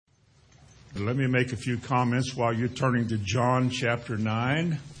Let me make a few comments while you're turning to John chapter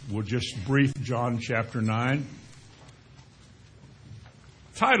 9. We'll just brief John chapter 9.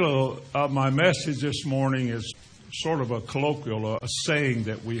 Title of my message this morning is sort of a colloquial, a saying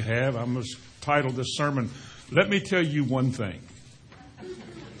that we have. I'm going to title this sermon, "Let me tell you one thing."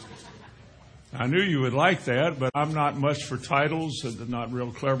 I knew you would like that, but I'm not much for titles. I'm not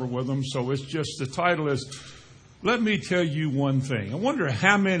real clever with them. So it's just, the title is, "Let me tell you one thing." I wonder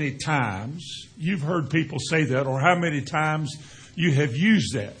how many times you've heard people say that, or how many times you have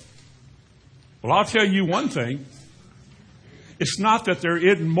used that. Well, I'll tell you one thing. It's not that there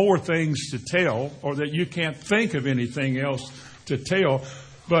isn't more things to tell, or that you can't think of anything else to tell,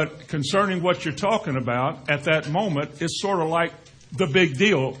 but concerning what you're talking about at that moment, it's sort of like the big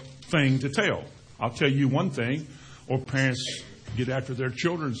deal thing to tell. I'll tell you one thing. Or parents get after their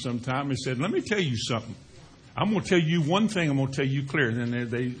children sometime and said, "Let me tell you something. I'm going to tell you one thing. I'm going to tell you clear." And then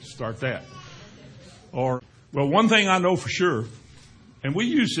they start that. Or, "Well, one thing I know for sure." And we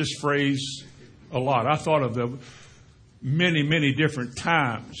use this phrase a lot. I thought of the many, many different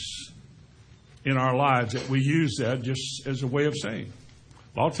times in our lives that we use that just as a way of saying,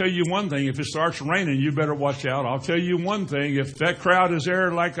 "Well, I'll tell you one thing. If it starts raining, you better watch out. I'll tell you one thing. If that crowd is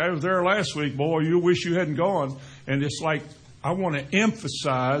there like I was there last week, boy, you wish you hadn't gone." And it's like, I want to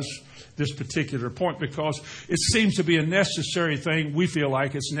emphasize this particular point because it seems to be a necessary thing. We feel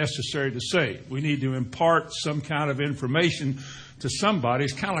like it's necessary to say. We need to impart some kind of information to somebody.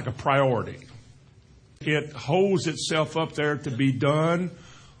 It's kind of like a priority. It holds itself up there to be done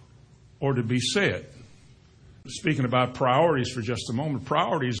or to be said. Speaking about priorities for just a moment,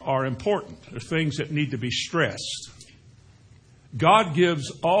 priorities are important. They're things that need to be stressed. God gives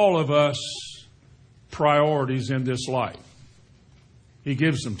all of us priorities in this life. He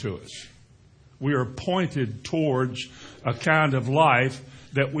gives them to us. We are pointed towards a kind of life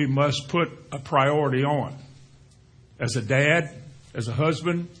that we must put a priority on. As a dad, as a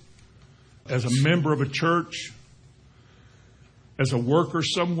husband, as a member of a church, as a worker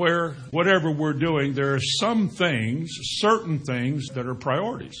somewhere, whatever we're doing, there are some things, certain things that are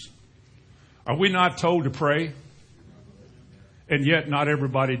priorities. Are we not told to pray? And yet not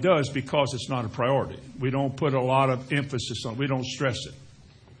everybody does because it's not a priority. We don't put a lot of emphasis on it. We don't stress it.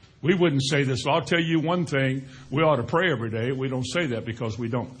 We wouldn't say this, "I'll tell you one thing, we ought to pray every day." We don't say that because we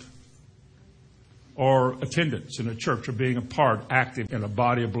don't. Or attendance in a church, or being a part, active in a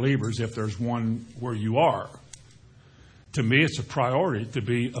body of believers if there's one where you are. To me, it's a priority to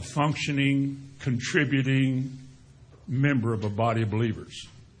be a functioning, contributing member of a body of believers.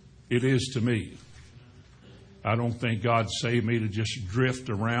 It is to me. I don't think God saved me to just drift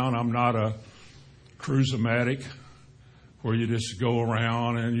around. I'm not a cruise-o-matic where you just go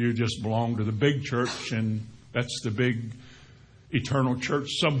around and you just belong to the big church, and that's the big eternal church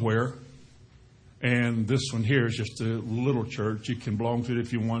somewhere. And this one here is just a little church. You can belong to it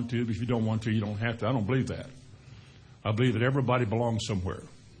if you want to, but if you don't want to, you don't have to. I don't believe that. I believe that everybody belongs somewhere.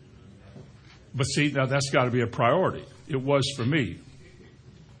 But see, now that's got to be a priority. It was for me.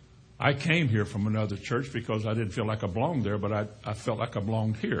 I came here from another church because I didn't feel like I belonged there, but I felt like I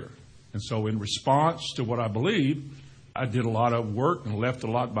belonged here. And so in response to what I believe, I did a lot of work and left a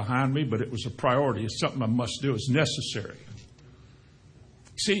lot behind me, but it was a priority. It's something I must do. It's necessary.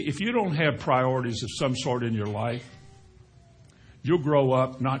 See, if you don't have priorities of some sort in your life, you'll grow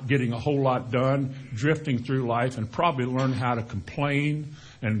up not getting a whole lot done, drifting through life, and probably learn how to complain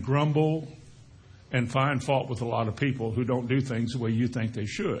and grumble and find fault with a lot of people who don't do things the way you think they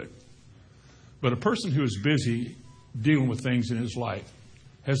should. But a person who is busy dealing with things in his life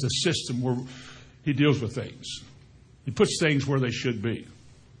has a system where he deals with things. He puts things where they should be.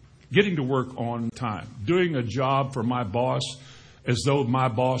 Getting to work on time. Doing a job for my boss as though my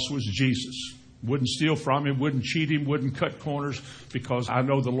boss was Jesus. Wouldn't steal from him, wouldn't cheat him, wouldn't cut corners because I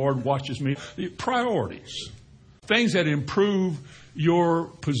know the Lord watches me. Priorities. Things that improve your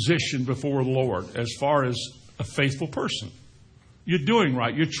position before the Lord as far as a faithful person. You're doing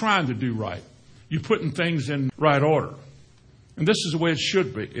right. You're trying to do right. You're putting things in right order. And this is the way it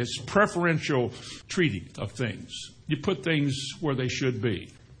should be. It's preferential treating of things. You put things where they should be.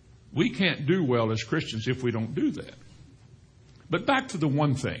 We can't do well as Christians if we don't do that. But back to the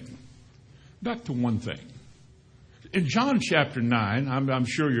one thing. Back to one thing. In John chapter 9, I'm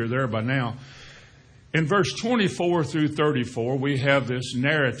sure you're there by now, in verse 24 through 34, we have this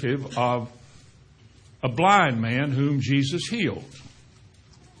narrative of a blind man whom Jesus healed.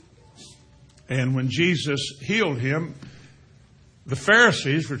 And when Jesus healed him, the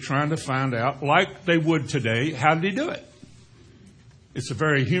Pharisees were trying to find out, like they would today, how did he do it? It's a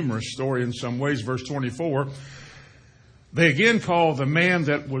very humorous story in some ways. Verse 24, They again called the man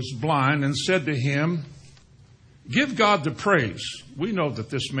that was blind and said to him, "Give God the praise. We know that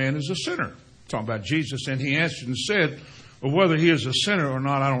this man is a sinner." Talking about Jesus. And he answered and said, "Well, whether he is a sinner or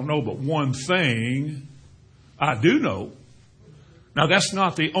not, I don't know. But one thing I do know." Now, that's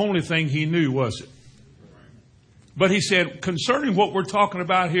not the only thing he knew, was it? But he said, concerning what we're talking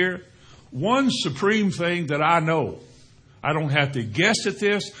about here, one supreme thing that I know. I don't have to guess at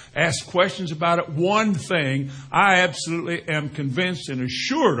this, ask questions about it. One thing I absolutely am convinced and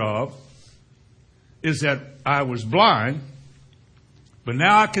assured of is that I was blind, but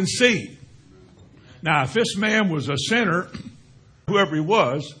now I can see. Now, if this man was a sinner, whoever he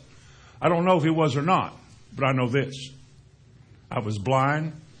was, I don't know if he was or not, but I know this. I was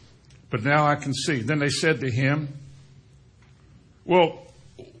blind, but now I can see. Then they said to him, "Well,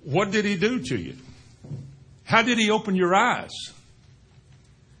 what did he do to you? How did he open your eyes?"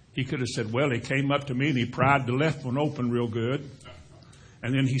 He could have said, "Well, he came up to me and he pried the left one open real good,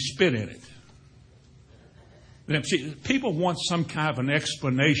 and then he spit in it." Now, see, people want some kind of an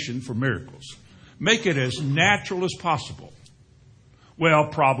explanation for miracles. Make it as natural as possible. Well,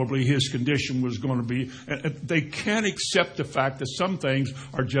 probably his condition was going to be... They can't accept the fact that some things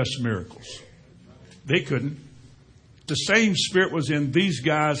are just miracles. They couldn't. The same spirit was in these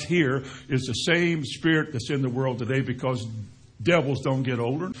guys here is the same spirit that's in the world today, because devils don't get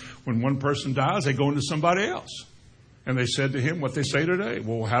older. When one person dies, they go into somebody else. And they said to him what they say today.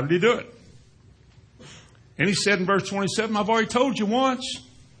 Well, how did he do it? And he said in verse 27, "I've already told you once."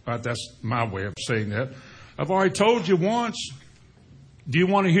 That's my way of saying that. "I've already told you once. Do you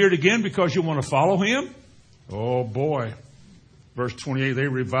want to hear it again because you want to follow him?" Oh, boy. Verse 28, they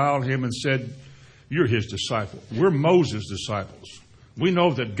reviled him and said, "You're his disciple. We're Moses' disciples. We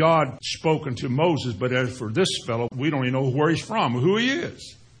know that God spoke unto Moses, but as for this fellow, we don't even know where he's from or who he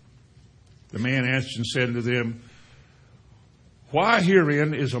is." The man answered and said to them, "Why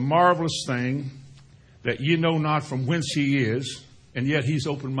herein is a marvelous thing, that ye know not from whence he is, and yet he's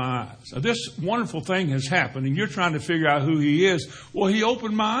opened my eyes." Now, this wonderful thing has happened, and you're trying to figure out who he is. Well, he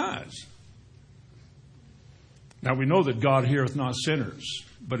opened my eyes. Now, we know that God heareth not sinners,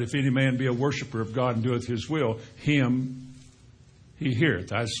 but if any man be a worshiper of God and doeth his will, him he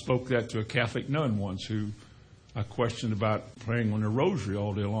heareth. I spoke that to a Catholic nun once who I questioned about praying on the rosary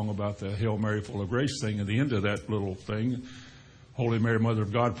all day long about the Hail Mary full of grace thing. At the end of that little thing, "Holy Mary, Mother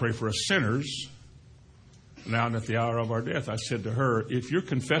of God, pray for us sinners, now and at the hour of our death." I said to her, if you're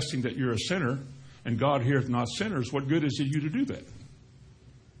confessing that you're a sinner and God heareth not sinners, what good is it you to do that?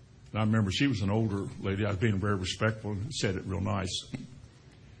 And I remember she was an older lady. I was being very respectful and said it real nice.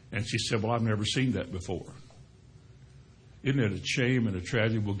 And she said, "Well, I've never seen that before." Isn't it a shame and a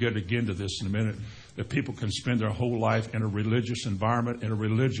tragedy? We'll get again to this in a minute, that people can spend their whole life in a religious environment, in a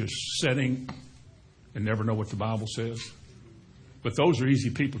religious setting, and never know what the Bible says. But those are easy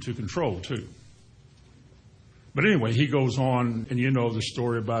people to control, too. But anyway, he goes on, and you know the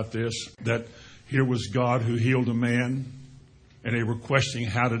story about this, that here was God who healed a man, and they were questioning,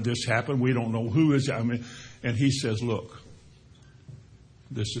 how did this happen? We don't know who is it. And he says, look,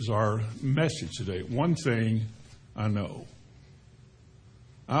 this is our message today. One thing I know.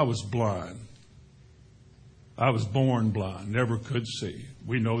 I was blind. I was born blind, never could see.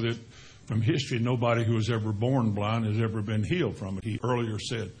 We know that from history, nobody who was ever born blind has ever been healed from it. He earlier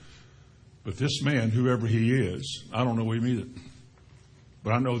said, but this man, whoever he is, I don't know him either.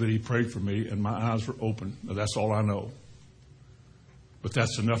 But I know that he prayed for me and my eyes were open. Now, that's all I know. But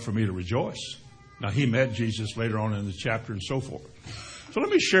that's enough for me to rejoice. Now, he met Jesus later on in the chapter and so forth. So let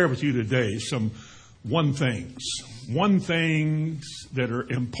me share with you today some one things that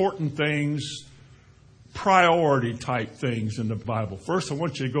are important things, priority type things in the Bible. First, I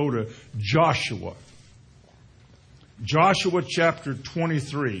want you to go to Joshua. Joshua chapter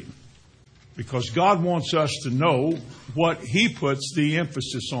 23. Because God wants us to know what he puts the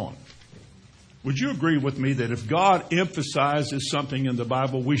emphasis on. Would you agree with me that if God emphasizes something in the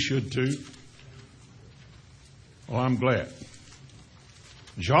Bible, we should too? Well, I'm glad.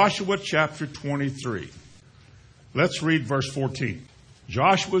 Joshua chapter 23. Let's read verse 14.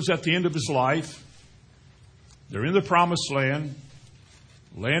 Joshua's at the end of his life. They're in the promised land.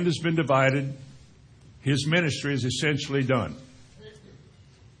 Land has been divided. His ministry is essentially done.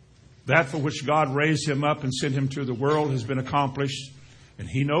 That for which God raised him up and sent him to the world has been accomplished. And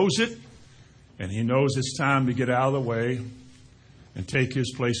he knows it. And he knows it's time to get out of the way and take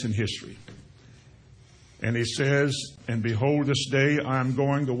his place in history. And he says, and behold, this day I am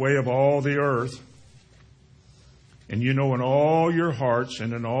going the way of all the earth. And you know in all your hearts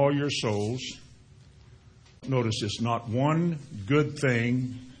and in all your souls, notice this, not one good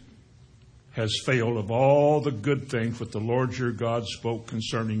thing has failed of all the good things that the Lord your God spoke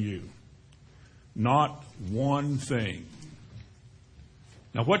concerning you. Not one thing.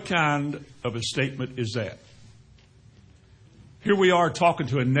 Now, what kind of a statement is that? Here we are talking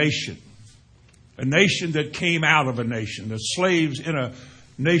to a nation that came out of a nation, the slaves in a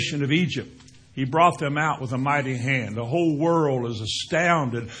nation of Egypt. He brought them out with a mighty hand. The whole world is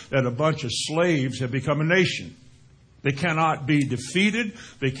astounded that a bunch of slaves have become a nation. They cannot be defeated.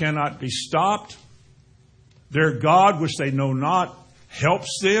 They cannot be stopped. Their God, which they know not,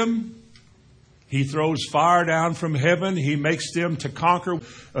 helps them. He throws fire down from heaven. He makes them to conquer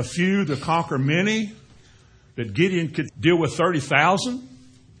a few, to conquer many. That Gideon could deal with 30,000.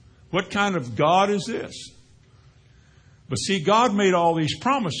 What kind of God is this? But see, God made all these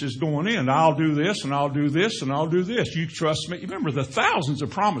promises going in. I'll do this, and I'll do this, and I'll do this. You trust me. Remember, the thousands of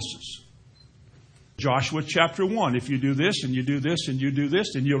promises. Joshua chapter 1. If you do this, and you do this, and you do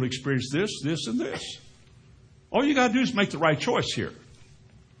this, then you'll experience this, this, and this. All you got to do is make the right choice here.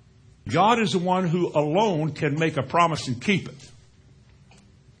 God is the one who alone can make a promise and keep it.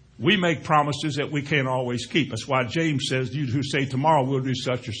 We make promises that we can't always keep. That's why James says, you who say tomorrow we'll do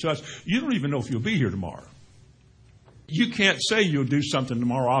such or such, you don't even know if you'll be here tomorrow. You can't say you'll do something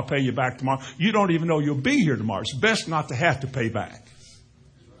tomorrow, I'll pay you back tomorrow. You don't even know you'll be here tomorrow. It's best not to have to pay back.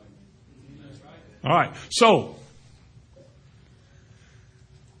 All right, so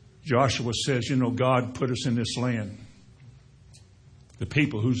Joshua says, God put us in this land. The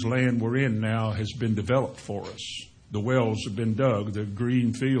people whose land we're in now has been developed for us. The wells have been dug. The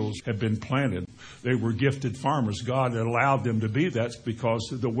green fields have been planted. They were gifted farmers. God allowed them to be that because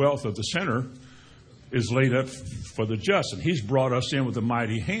the wealth of the sinner is laid up for the just. And He's brought us in with a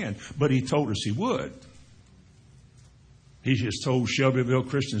mighty hand. But He told us He would. He just told Shelbyville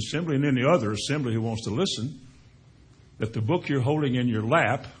Christian Assembly and any other assembly who wants to listen that the book you're holding in your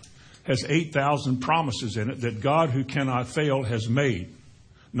lap has 8,000 promises in it that God, who cannot fail, has made.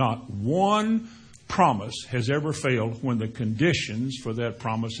 Not one promise has ever failed when the conditions for that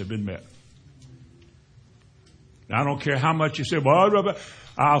promise have been met. Now, I don't care how much you say, well,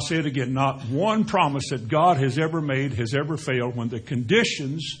 I'll say it again. Not one promise that God has ever made has ever failed when the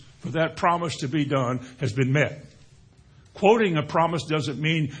conditions for that promise to be done has been met. Quoting a promise doesn't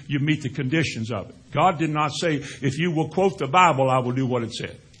mean you meet the conditions of it. God did not say, if you will quote the Bible, I will do what it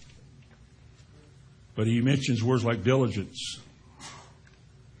said. But He mentions words like diligence,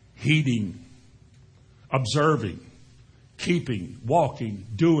 heeding, observing, keeping, walking,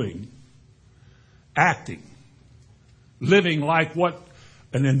 doing, acting, living like what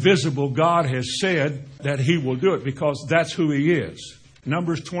an invisible God has said that He will do it, because that's who He is.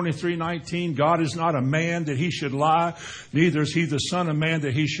 Numbers 23:19, God is not a man that He should lie, neither is He the Son of Man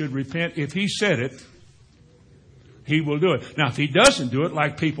that He should repent. If He said it, He will do it. Now, if He doesn't do it,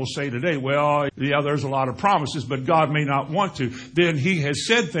 like people say today, well, yeah, there's a lot of promises, but God may not want to, then He has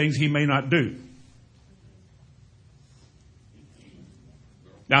said things He may not do.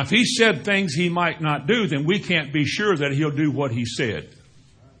 Now, if He said things He might not do, then we can't be sure that He'll do what He said.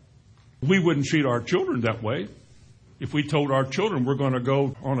 We wouldn't treat our children that way. If we told our children we're going to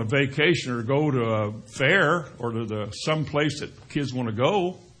go on a vacation or go to a fair or to some place that kids want to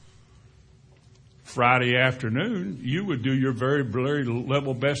go Friday afternoon, you would do your very, very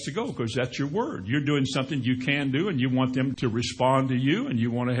level best to go, because that's your word. You're doing something you can do, and you want them to respond to you, and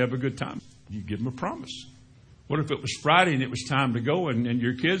you want to have a good time. You give them a promise. What if it was Friday and it was time to go, and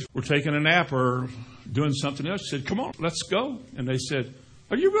your kids were taking a nap or doing something else? You said, come on, let's go. And they said,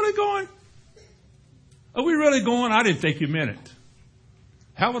 are you really going? Are we really going? I didn't think you meant it.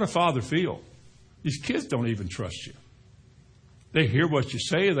 How would a father feel? These kids don't even trust you. They hear what you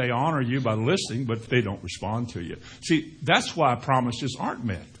say. They honor you by listening, but they don't respond to you. See, that's why promises aren't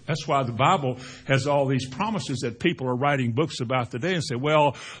met. That's why the Bible has all these promises that people are writing books about today and say,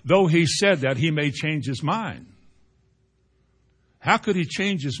 well, though He said that, He may change His mind. How could He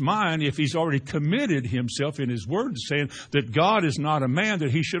change His mind if He's already committed Himself in His word to saying that God is not a man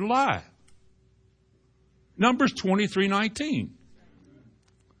that He should lie? Numbers 23:19.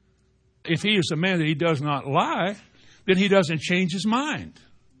 If He is a man that He does not lie, then He doesn't change His mind.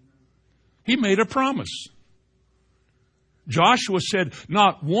 He made a promise. Joshua said,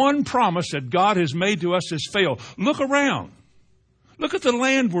 not one promise that God has made to us has failed. Look around. Look at the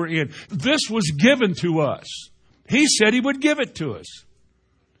land we're in. This was given to us. He said He would give it to us.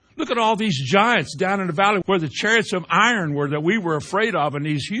 Look at all these giants down in the valley where the chariots of iron were that we were afraid of, and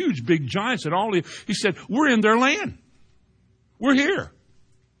these huge big giants and all. He said, we're in their land. We're here.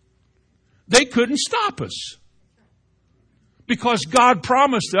 They couldn't stop us, because God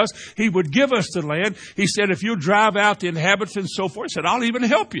promised us He would give us the land. He said, if you drive out the inhabitants and so forth, He said, I'll even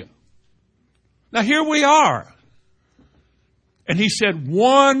help you. Now here we are. And he said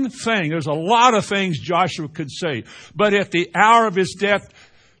one thing. There's a lot of things Joshua could say. But at the hour of his death,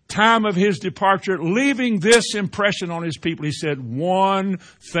 time of his departure, leaving this impression on his people, he said, one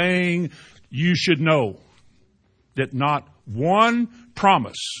thing you should know, that not one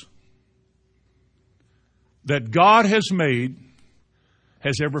promise that God has made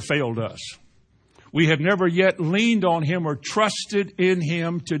has ever failed us. We have never yet leaned on him or trusted in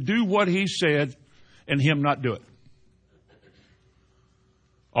him to do what he said and him not do it.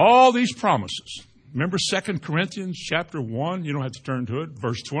 All these promises. Remember 2 Corinthians chapter 1? You don't have to turn to it.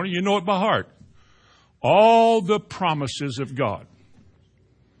 Verse 20, you know it by heart. All the promises of God.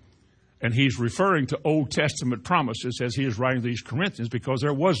 And he's referring to Old Testament promises as he is writing these Corinthians, because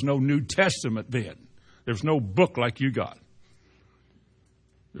there was no New Testament then. There's no book like you got.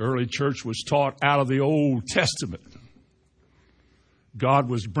 The early church was taught out of the Old Testament. God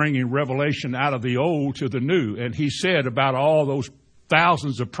was bringing revelation out of the Old to the New. And he said about all those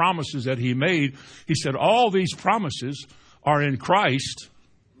thousands of promises that he made, he said, all these promises are in Christ.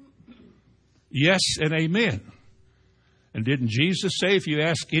 Yes and amen. And didn't Jesus say, if you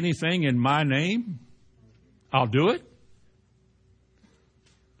ask anything in my name, I'll do it?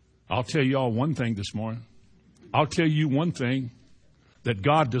 I'll tell you all one thing this morning. I'll tell you one thing, that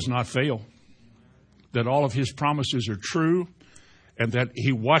God does not fail, that all of his promises are true, and that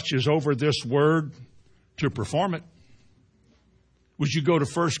he watches over this word to perform it. Would you go to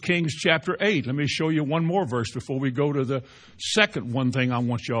 1 Kings chapter 8? Let me show you one more verse before we go to the second one thing I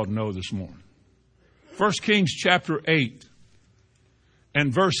want you all to know this morning. 1 Kings chapter 8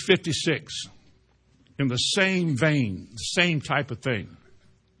 and verse 56. In the same vein, the same type of thing.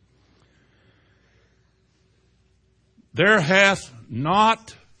 There hath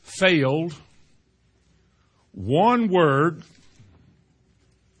not failed one word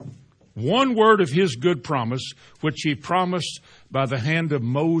of his good promise, which he promised by the hand of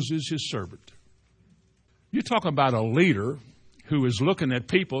Moses, his servant. You're talking about a leader who is looking at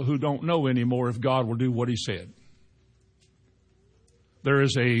people who don't know anymore if God will do what he said. There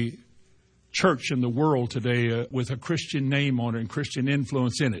is a church in the world today with a Christian name on it and Christian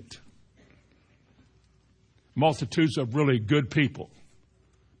influence in it. Multitudes of really good people,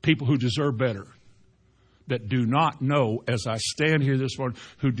 people who deserve better, that do not know, as I stand here this morning,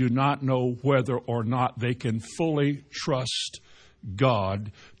 who do not know whether or not they can fully trust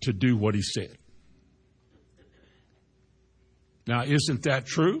God to do what he said. Now, isn't that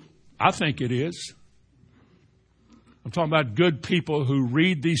true? I think it is. I'm talking about good people who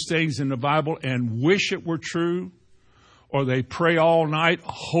read these things in the Bible and wish it were true, or they pray all night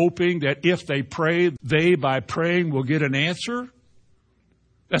hoping that if they pray, they, by praying, will get an answer.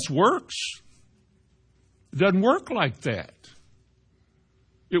 That's works. It doesn't work like that.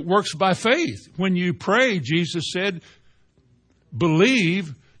 It works by faith. When you pray, Jesus said,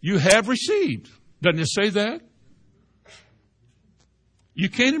 believe you have received. Doesn't it say that? You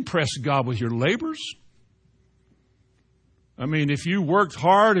can't impress God with your labors. I mean, if you worked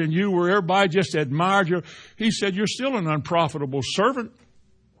hard and everybody just admired you, he said, you're still an unprofitable servant.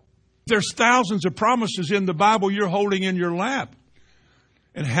 There's thousands of promises in the Bible you're holding in your lap.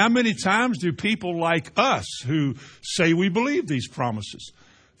 And how many times do people like us who say we believe these promises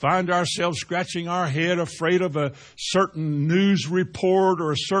find ourselves scratching our head, afraid of a certain news report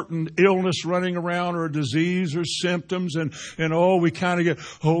or a certain illness running around or a disease or symptoms, and we kind of get,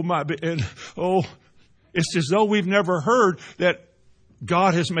 it's as though we've never heard that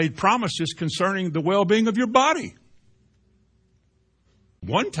God has made promises concerning the well-being of your body.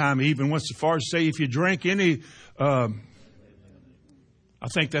 One time he even went so far as to say if you drank any, I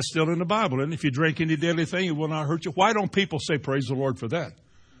think that's still in the Bible, and if you drink any deadly thing, it will not hurt you. Why don't people say praise the Lord for that?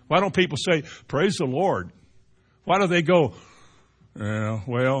 Why don't people say praise the Lord? Why do they go, I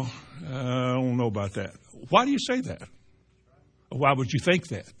don't know about that? Why do you say that? Why would you think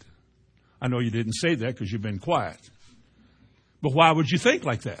that? I know you didn't say that because you've been quiet. But why would you think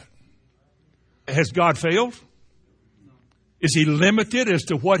like that? Has God failed? Is he limited as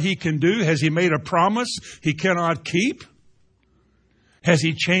to what he can do? Has he made a promise he cannot keep? Has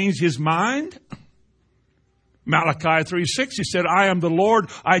he changed his mind? Malachi 3:6, he said, I am the Lord,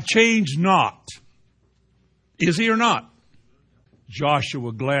 I change not. Is he or not?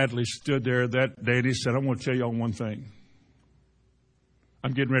 Joshua gladly stood there that day and he said, I'm going to tell you all one thing.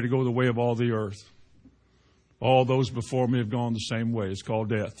 I'm getting ready to go the way of all the earth. All those before me have gone the same way. It's called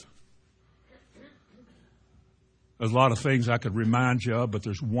death. There's a lot of things I could remind you of, but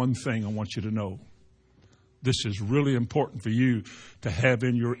there's one thing I want you to know. This is really important for you to have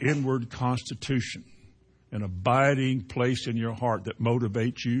in your inward constitution, an abiding place in your heart that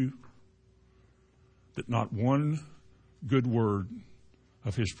motivates you. that not one good word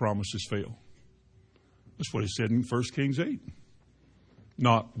of his promises fail. That's what he said in 1 Kings 8.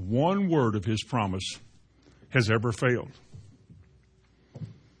 Not one word of his promise has ever failed.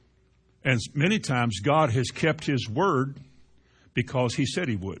 And many times God has kept his word because he said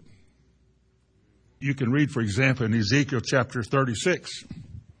he would. You can read, for example, in Ezekiel chapter 36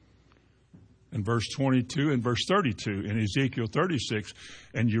 and verse 22 and verse 32 in Ezekiel 36,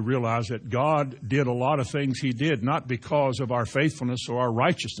 and you realize that God did a lot of things he did, not because of our faithfulness or our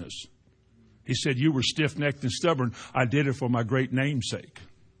righteousness. He said, you were stiff-necked and stubborn. I did it for my great name's sake.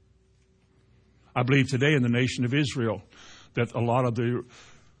 I believe today in the nation of Israel that a lot of the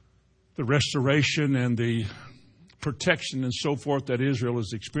restoration and the protection and so forth that Israel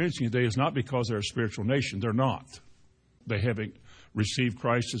is experiencing today is not because they're a spiritual nation. They're not. They haven't received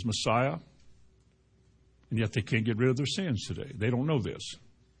Christ as Messiah, and yet they can't get rid of their sins today. They don't know this.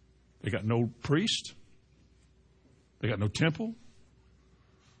 They got no priest. They got no temple.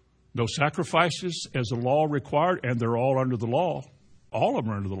 No sacrifices as the law required, and they're all under the law. All of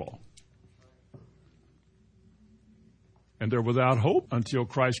them are under the law. And they're without hope until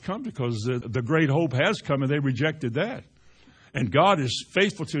Christ comes, because the great hope has come, and they rejected that. And God is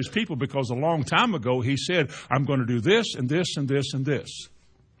faithful to his people, because a long time ago he said, I'm going to do this and this and this and this.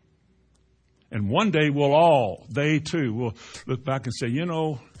 And one day they too will look back and say, you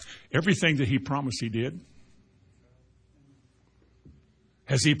know, everything that he promised he did.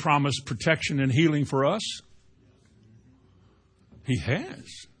 Has he promised protection and healing for us? He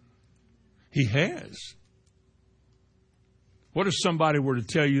has. He has. What if somebody were to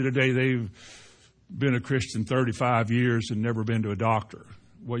tell you today they've been a Christian 35 years and never been to a doctor?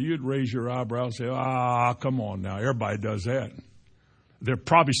 Well, you'd raise your eyebrow and say, come on now. Everybody does that. There are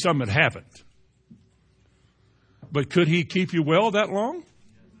probably some that haven't. But could he keep you well that long?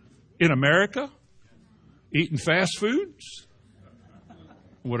 In America? Eating fast foods?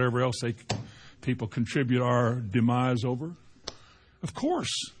 Whatever else people contribute our demise over? Of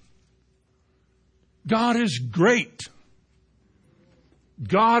course. God is great.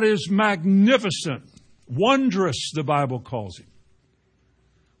 God is magnificent. Wondrous, the Bible calls him.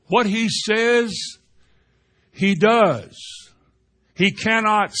 What he says, he does. He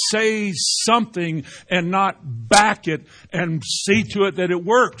cannot say something and not back it and see to it that it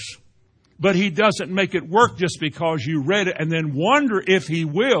works. But he doesn't make it work just because you read it and then wonder if he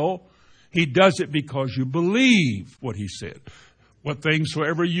will. He does it because you believe what he said. What things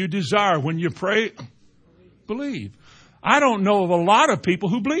soever you desire when you pray, believe. I don't know of a lot of people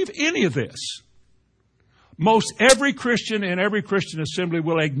who believe any of this. Most every Christian in every Christian assembly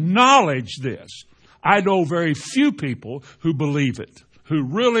will acknowledge this. I know very few people who believe it, who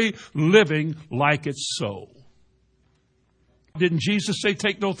really living like it's so. Didn't Jesus say,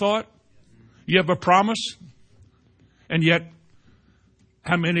 take no thought? You have a promise? And yet,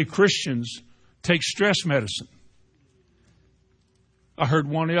 how many Christians take stress medicine? I heard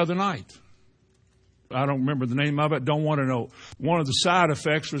one the other night. I don't remember the name of it, don't want to know. One of the side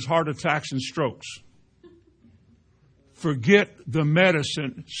effects was heart attacks and strokes. Forget the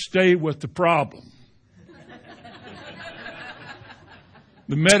medicine, stay with the problem.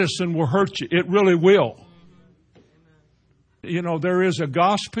 The medicine will hurt you. It really will. You know, there is a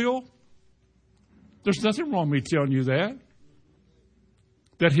gospel. There's nothing wrong with me telling you that.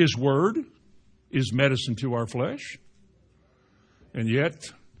 That his word is medicine to our flesh. And yet,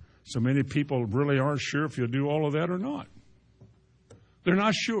 so many people really aren't sure if you'll do all of that or not. They're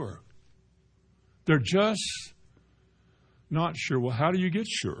not sure. They're just not sure. Well, how do you get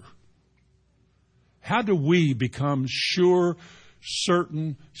sure? How do we become sure,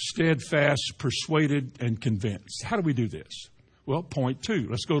 certain, steadfast, persuaded, and convinced? How do we do this? Well, point 2.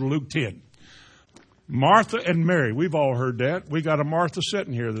 Let's go to Luke 10. Martha and Mary. We've all heard that. We got a Martha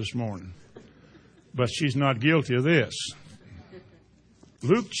sitting here this morning. But she's not guilty of this.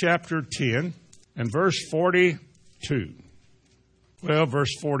 Luke chapter 10 and verse 42. Well,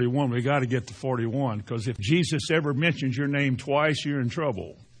 verse 41. We got to get to 41, because if Jesus ever mentions your name twice, you're in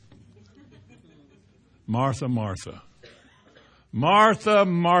trouble. Martha, Martha. Martha,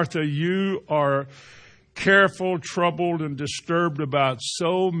 Martha, you are careful, troubled, and disturbed about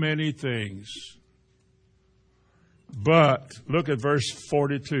so many things. But look at verse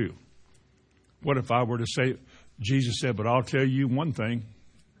 42. What if I were to say, Jesus said, but I'll tell you one thing.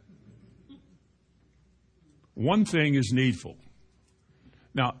 One thing is needful.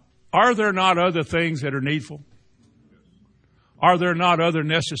 Now, are there not other things that are needful? Are there not other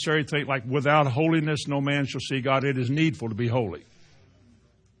necessary things, like without holiness no man shall see God? It is needful to be holy.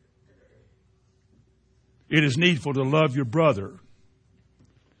 It is needful to love your brother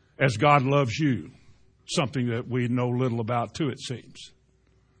as God loves you. something that we know little about too, it seems.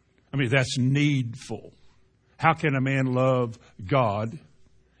 I mean, that's needful. How can a man love God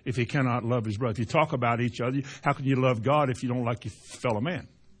if he cannot love his brother? If you talk about each other, how can you love God if you don't like your fellow man?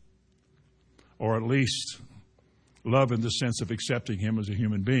 Or at least love in the sense of accepting him as a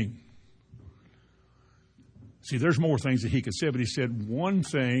human being. See, there's more things that he could say, but he said one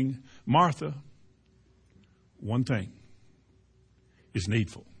thing, Martha, one thing is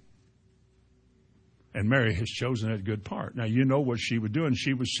needful. And Mary has chosen that good part. Now, you know what she was doing.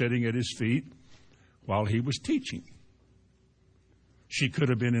 She was sitting at his feet while he was teaching. She could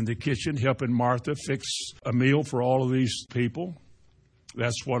have been in the kitchen helping Martha fix a meal for all of these people.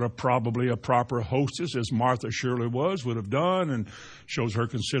 That's what probably a proper hostess, as Martha surely was, would have done, and shows her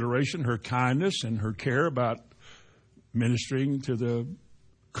consideration, her kindness, and her care about ministering to the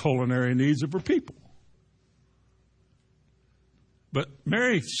culinary needs of her people. But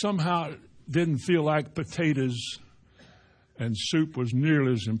Mary somehow didn't feel like potatoes and soup was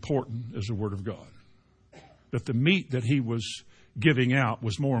nearly as important as the Word of God. That the meat that he was giving out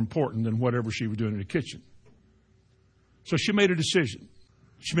was more important than whatever she was doing in the kitchen. So she made a decision.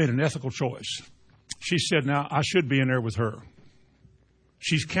 She made an ethical choice. She said, now, I should be in there with her.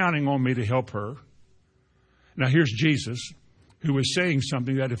 She's counting on me to help her. Now, here's Jesus, who is saying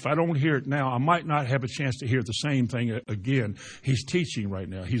something that if I don't hear it now, I might not have a chance to hear the same thing again. He's teaching right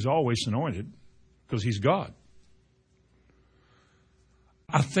now. He's always anointed because he's God.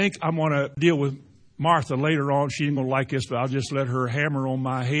 I think I'm going to deal with Martha later on. She ain't going to like this, but I'll just let her hammer on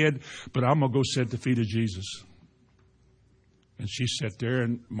my head. But I'm going to go sit at the feet of Jesus. And she sat there,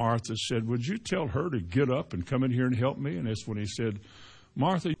 and Martha said, would you tell her to get up and come in here and help me? And that's when he said,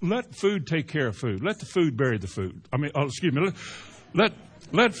 Martha, let food take care of food. Let the food bury the food. Excuse me.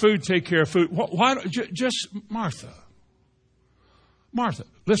 Let food take care of food. Why just Martha? Martha,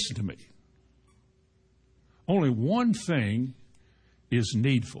 listen to me. Only one thing is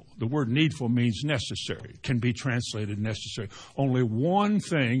needful. The word needful means necessary. It can be translated necessary. Only one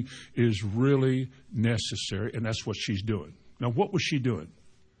thing is really necessary, and that's what she's doing. Now, what was she doing?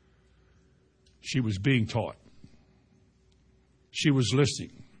 She was being taught. She was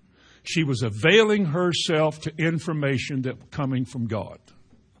listening. She was availing herself to information that was coming from God.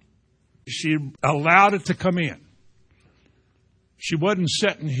 She allowed it to come in. She wasn't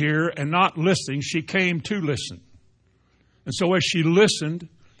sitting here and not listening. She came to listen. And so as she listened,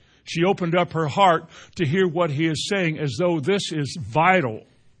 she opened up her heart to hear what he is saying, as though this is vital.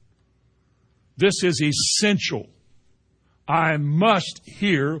 This is essential. I must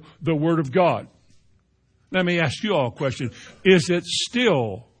hear the Word of God. Let me ask you all a question. Is it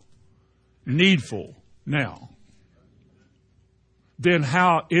still needful now? Then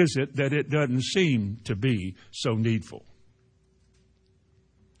how is it that it doesn't seem to be so needful?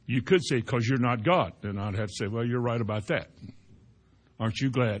 You could say, because you're not God. Then I'd have to say, well, you're right about that. Aren't you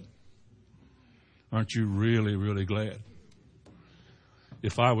glad? Aren't you really, really glad?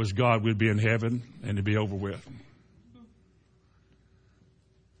 If I was God, we'd be in heaven and it'd be over with.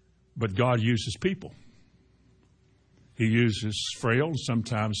 But God uses people. He uses frail,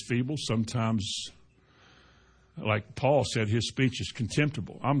 sometimes feeble, sometimes, like Paul said, his speech is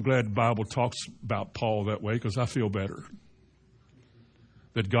contemptible. I'm glad the Bible talks about Paul that way because I feel better.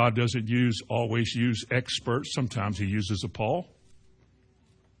 That God doesn't always use experts. Sometimes he uses a Paul.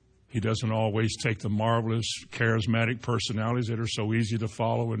 He doesn't always take the marvelous, charismatic personalities that are so easy to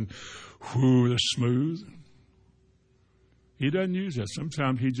follow and they're smooth. He doesn't use that.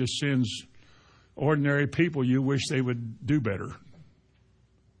 Sometimes he just sends ordinary people you wish they would do better.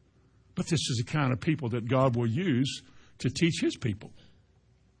 But this is the kind of people that God will use to teach his people.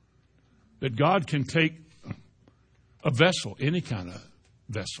 That God can take a vessel, any kind of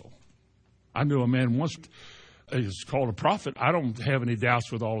vessel. I knew a man once, he's called a prophet. I don't have any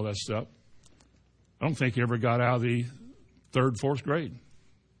doubts with all of that stuff. I don't think he ever got out of the 3rd, 4th grade.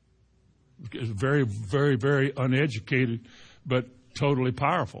 He was very, very, very uneducated, but totally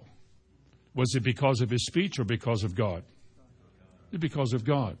powerful. Was it because of his speech or because of God? It's because of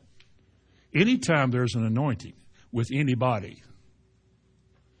God. Anytime there's an anointing with anybody,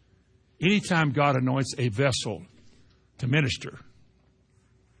 anytime God anoints a vessel to minister,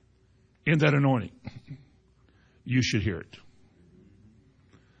 in that anointing, you should hear it.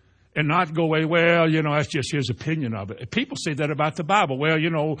 And not go away, well, that's just his opinion of it. People say that about the Bible. Well,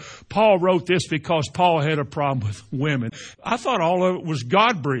 Paul wrote this because Paul had a problem with women. I thought all of it was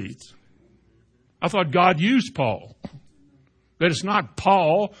God-breathed. I thought God used Paul. That it's not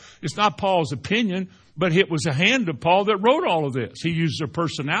Paul's opinion, but it was the hand of Paul that wrote all of this. He used a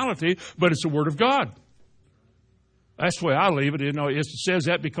personality, but it's the Word of God. That's the way I leave it. It says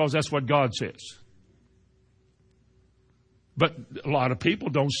that because that's what God says. But a lot of people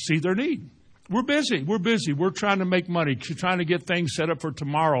don't see their need. We're busy. We're trying to make money, trying to get things set up for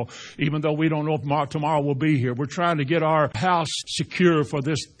tomorrow, even though we don't know if tomorrow will be here. We're trying to get our house secure for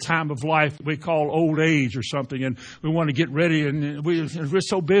this time of life we call old age or something, and we want to get ready, and we're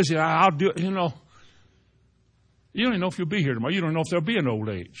so busy. I'll do it, You don't even know if you'll be here tomorrow. You don't know if there'll be an old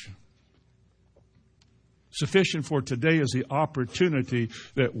age. Sufficient for today is the opportunity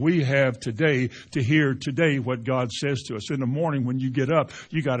that we have today to hear today what God says to us. In the morning when you get up,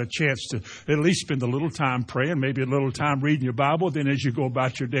 you got a chance to at least spend a little time praying, maybe a little time reading your Bible. Then as you go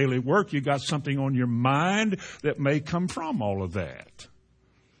about your daily work, you got something on your mind that may come from all of that.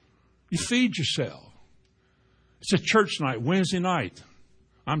 You feed yourself. It's a church night, Wednesday night.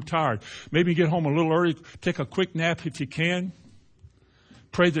 I'm tired. Maybe get home a little early, take a quick nap if you can.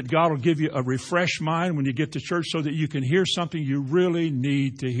 Pray that God will give you a refreshed mind when you get to church so that you can hear something you really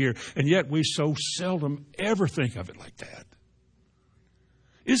need to hear. And yet we so seldom ever think of it like that.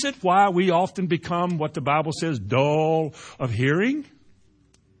 Is it why we often become what the Bible says, dull of hearing?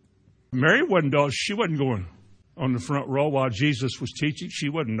 Mary wasn't dull. She wasn't going on the front row while Jesus was teaching. She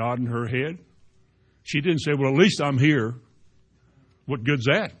wasn't nodding her head. She didn't say, well, at least I'm here. What good's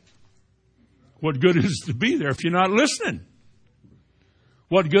that? What good is it to be there if you're not listening?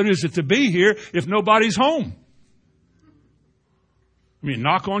 What good is it to be here if nobody's home? I mean,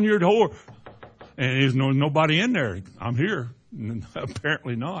 knock on your door and there's nobody in there. I'm here.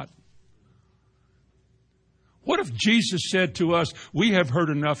 Apparently not. What if Jesus said to us, we have heard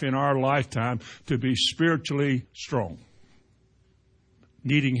enough in our lifetime to be spiritually strong,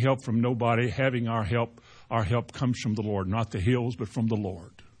 needing help from nobody, having our help comes from the Lord, not the hills, but from the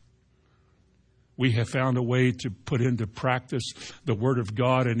Lord. We have found a way to put into practice the Word of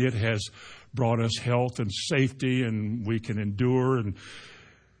God, and it has brought us health and safety, and we can endure and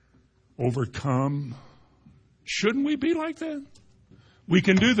overcome. Shouldn't we be like that? We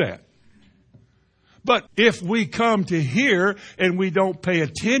can do that. But if we come to hear and we don't pay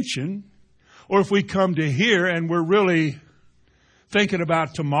attention, or if we come to hear and we're really thinking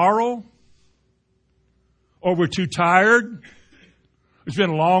about tomorrow, or we're too tired, it's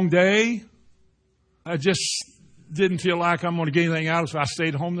been a long day, I just didn't feel like I'm going to get anything out if I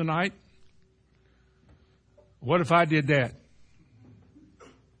stayed home tonight. What if I did that?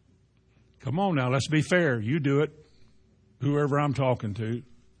 Come on now, let's be fair. You do it, whoever I'm talking to.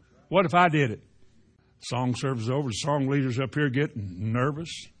 What if I did it? Song service is over. The song leader's up here getting nervous.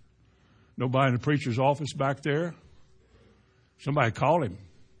 Nobody in the preacher's office back there. Somebody call him.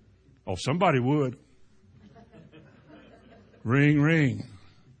 Oh, somebody would. Ring, ring.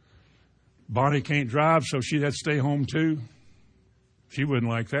 Bonnie can't drive, so she'd have to stay home too. She wouldn't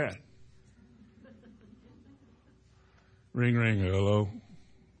like that. Ring, ring, hello.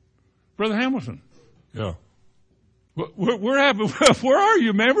 Brother Hamilton. Yeah. Where are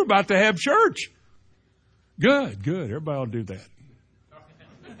you, man? We're about to have church. Good. Everybody will do that.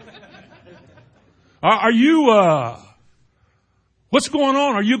 Are you, what's going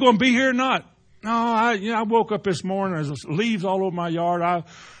on? Are you going to be here or not? No, I woke up this morning. There's leaves all over my yard. I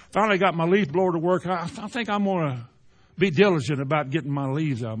finally got my leaf blower to work. I think I'm going to be diligent about getting my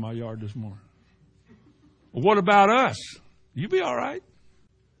leaves out of my yard this morning. Well, what about us? You be all right.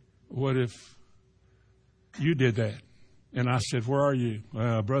 What if you did that? And I said, where are you?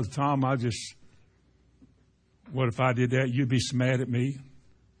 Brother Tom, what if I did that? You'd be mad at me.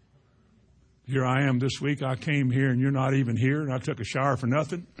 Here I am this week. I came here and you're not even here, and I took a shower for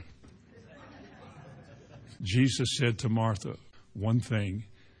nothing. Jesus said to Martha, one thing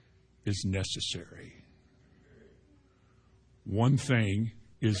is necessary. One thing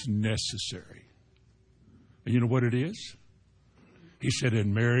is necessary. And you know what it is? He said,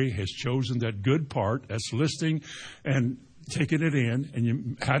 and Mary has chosen that good part, that's listening and taking it in.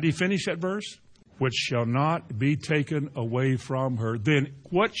 And how do you finish that verse? Which shall not be taken away from her. Then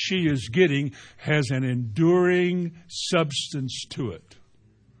what she is getting has an enduring substance to it.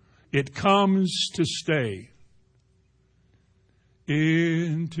 It comes to stay.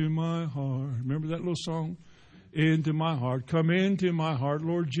 Into my heart. Remember that little song? Into my heart. Come into my heart,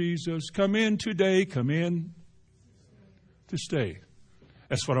 Lord Jesus. Come in today. Come in to stay.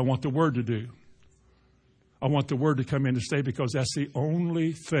 That's what I want the Word to do. I want the Word to come in to stay because that's the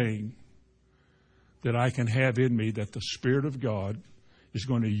only thing that I can have in me that the Spirit of God is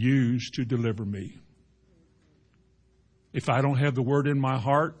going to use to deliver me. If I don't have the Word in my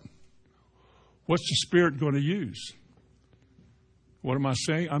heart, what's the Spirit going to use? What am I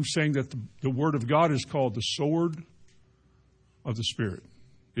saying? I'm saying that the Word of God is called the sword of the Spirit,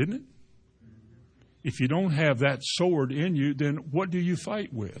 isn't it? If you don't have that sword in you, then what do you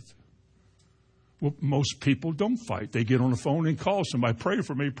fight with? Well, most people don't fight. They get on the phone and call somebody, pray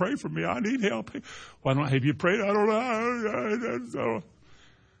for me, I need help. Why don't have you prayed? I don't know.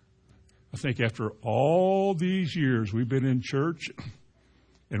 I think after all these years we've been in church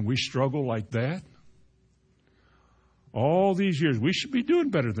and we struggle like that, all these years, we should be doing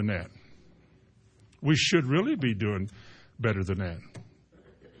better than that. We should really be doing better than that.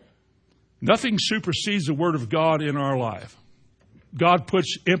 Nothing supersedes the Word of God in our life. God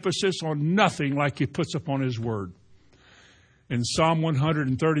puts emphasis on nothing like He puts upon His Word. In Psalm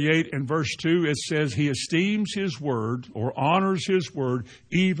 138 and verse 2, it says, He esteems His Word or honors His Word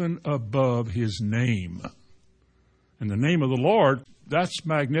even above His name. And the name of the Lord, that's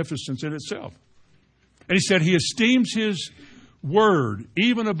magnificence in itself. And He said He esteems His Word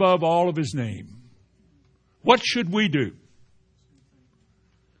even above all of His name. What should we do?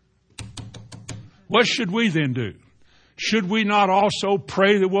 What should we then do? Should we not also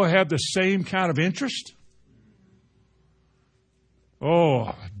pray that we'll have the same kind of interest? Oh,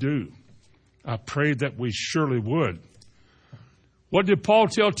 I do. I prayed that we surely would. What did Paul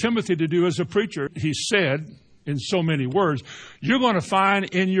tell Timothy to do as a preacher? He said, in so many words, you're going to find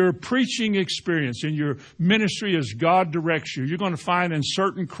in your preaching experience, in your ministry as God directs you, you're going to find in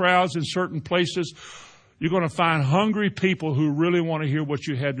certain crowds, in certain places, you're going to find hungry people who really want to hear what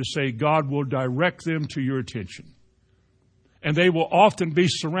you have to say. God will direct them to your attention. And they will often be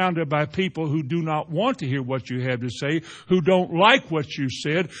surrounded by people who do not want to hear what you have to say, who don't like what you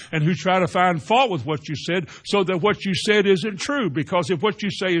said, and who try to find fault with what you said so that what you said isn't true. Because if what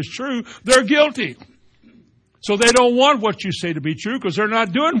you say is true, they're guilty. So they don't want what you say to be true because they're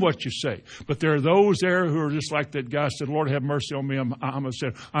not doing what you say. But there are those there who are just like that guy said, Lord, have mercy on me. I'm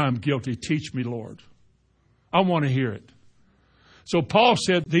said, I'm guilty. Teach me, Lord. I want to hear it. So Paul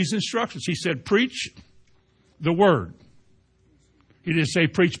said these instructions. He said, preach the word. He didn't say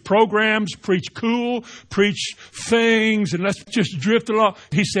preach programs, preach cool, preach things, and let's just drift along.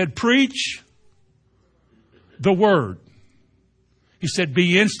 He said preach the word. He said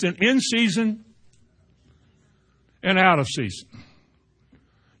be instant in season and out of season.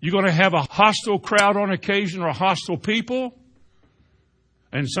 You're going to have a hostile crowd on occasion or hostile people.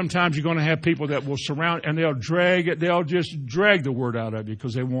 And sometimes you're going to have people that will surround and they'll just drag the word out of you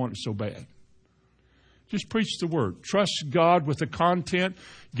because they want it so bad. Just preach the word. Trust God with the content.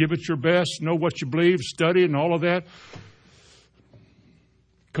 Give it your best. Know what you believe. Study and all of that.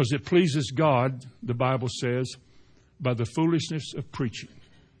 Because it pleases God, the Bible says, by the foolishness of preaching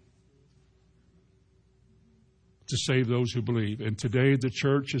to save those who believe. And today the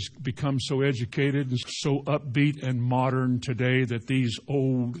church has become so educated and so upbeat and modern today that these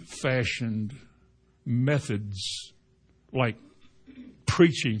old-fashioned methods like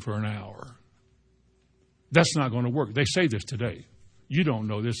preaching for an hour, that's not going to work. They say this today. You don't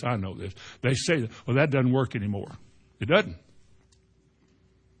know this. I know this. They say that. Well, that doesn't work anymore. It doesn't.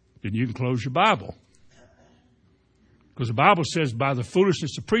 Then you can close your Bible. Because the Bible says by the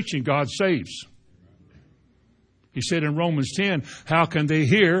foolishness of preaching, God saves. He said in Romans 10, how can they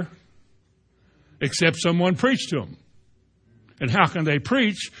hear except someone preach to them? And how can they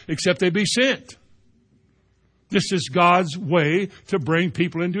preach except they be sent? This is God's way to bring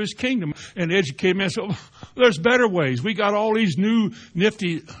people into His kingdom and educate men. So there's better ways. We got all these new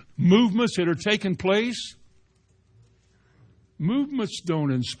nifty movements that are taking place. Movements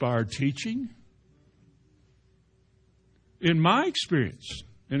don't inspire teaching. In my experience,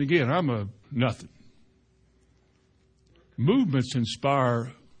 and again, I'm a nothing. Movements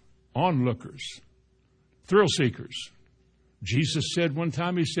inspire onlookers, thrill seekers. Jesus said one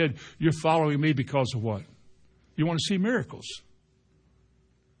time, He said, you're following me because of what? You want to see miracles.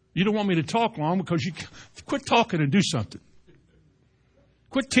 You don't want me to talk long because you quit talking and do something.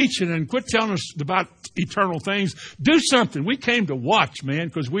 Quit teaching and quit telling us about eternal things. Do something. We came to watch, man,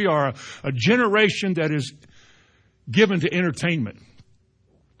 because we are a generation that is given to entertainment.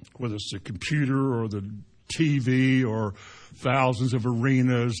 Whether it's the computer or the TV or thousands of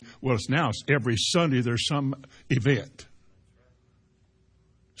arenas. Well, it's every Sunday there's some event.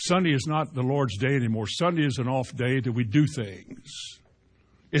 Sunday is not the Lord's day anymore. Sunday is an off day that we do things.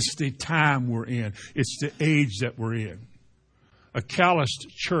 It's the time we're in. It's the age that we're in. A calloused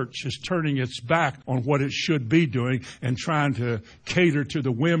church is turning its back on what it should be doing and trying to cater to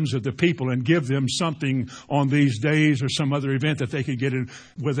the whims of the people and give them something on these days or some other event that they can get in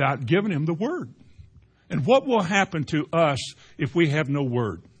without giving them the Word. And what will happen to us if we have no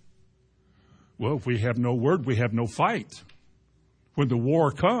Word? Well, if we have no Word, we have no fight. When the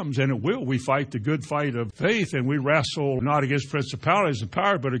war comes, and it will, we fight the good fight of faith, and we wrestle not against principalities and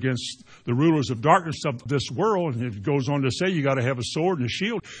power, but against the rulers of darkness of this world. And it goes on to say you got to have a sword and a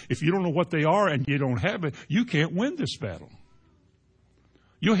shield. If you don't know what they are and you don't have it, you can't win this battle.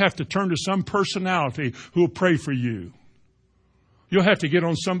 You'll have to turn to some personality who will pray for you. You'll have to get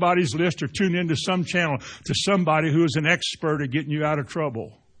on somebody's list or tune into some channel to somebody who is an expert at getting you out of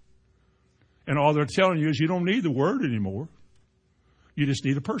trouble. And all they're telling you is you don't need the word anymore. You just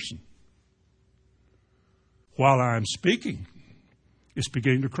need a person. While I'm speaking, it's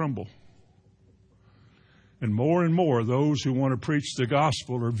beginning to crumble. And more, those who want to preach the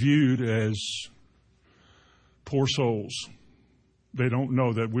gospel are viewed as poor souls. They don't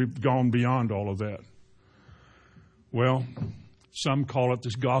know that we've gone beyond all of that. Well, some call it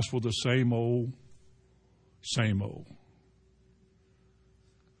this gospel the same old, same old.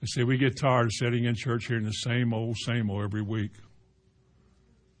 They say we get tired of sitting in church hearing the same old every week.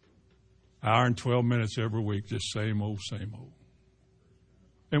 Hour and 12 minutes every week, just same old, same old.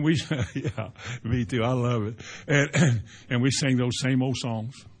 And we, yeah, me too, I love it. And we sing those same old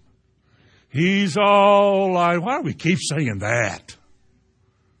songs. He's all I, why do we keep singing that?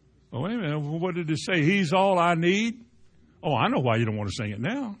 Oh, wait a minute, what did it say? He's all I need? Oh, I know why you don't want to sing it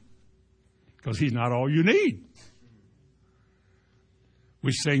now. Because he's not all you need.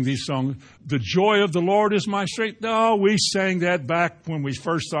 We sang these songs, the joy of the Lord is my strength. No, we sang that back when we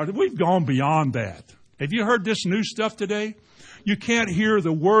first started. We've gone beyond that. Have you heard this new stuff today? You can't hear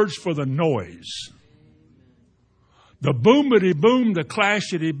the words for the noise. The boomity-boom, the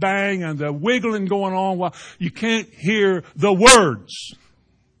clashity-bang, and the wiggling going on. While you can't hear the words.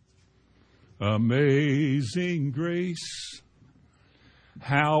 Amazing grace.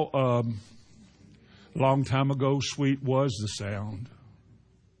 How long time ago sweet was the sound.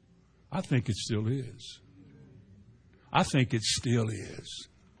 I think it still is. I think it still is.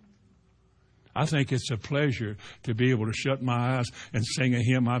 I think it's a pleasure to be able to shut my eyes and sing a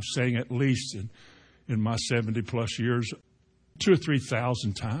hymn I've sang at least in my 70 plus years 2,000 or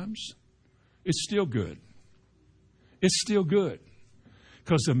 3,000 times. It's still good. It's still good.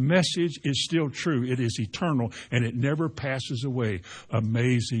 Because the message is still true. It is eternal and it never passes away.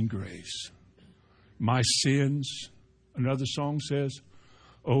 Amazing grace. My sins, another song says,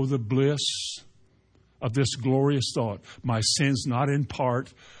 oh, the bliss of this glorious thought. My sins not in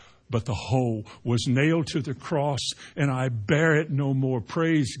part, but the whole was nailed to the cross, and I bear it no more.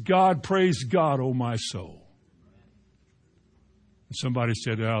 Praise God, oh my soul. And somebody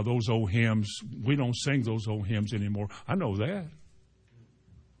said, oh, those old hymns, we don't sing those old hymns anymore. I know that.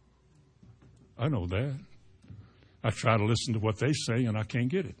 I know that. I try to listen to what they sing, and I can't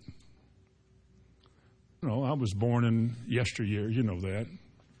get it. You know, I was born in yesteryear, you know that.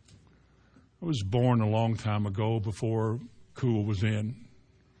 I was born a long time ago before cool was in.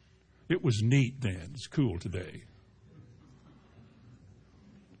 It was neat then. It's cool today.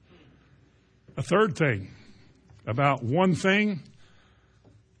 A third thing about one thing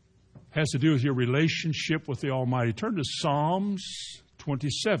has to do with your relationship with the Almighty. Turn to Psalms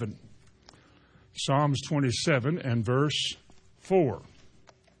 27. Psalms 27 and verse 4.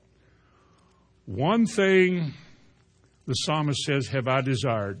 One thing, the psalmist says, have I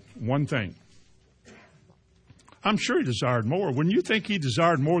desired. One thing. I'm sure he desired more. Wouldn't you think he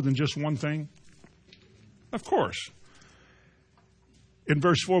desired more than just one thing? Of course. In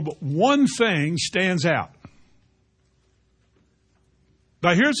verse 4, but one thing stands out.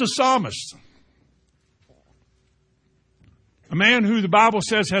 Now here's a psalmist. A man who the Bible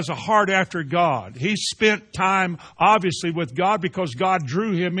says has a heart after God. He spent time, obviously, with God because God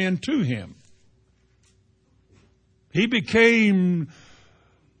drew him into him. He became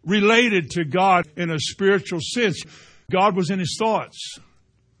related to God in a spiritual sense. God was in his thoughts.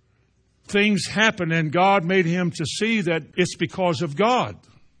 Things happened and God made him to see that it's because of God.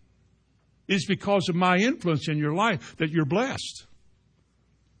 It's because of my influence in your life that you're blessed.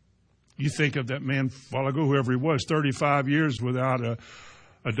 You think of that man a while ago, whoever he was, 35 years without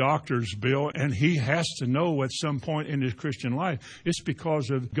a doctor's bill, and he has to know at some point in his Christian life, it's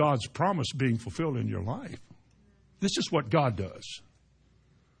because of God's promise being fulfilled in your life. This is what God does.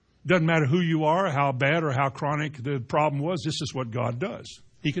 Doesn't matter who you are, how bad or how chronic the problem was, this is what God does.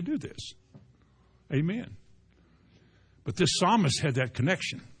 He could do this. Amen. But this psalmist had that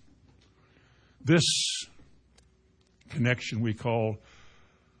connection. This connection we call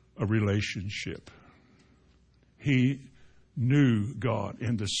a relationship. He knew God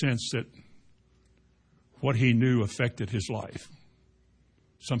in the sense that what he knew affected his life.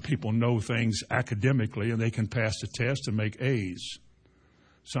 Some people know things academically and they can pass the test and make A's.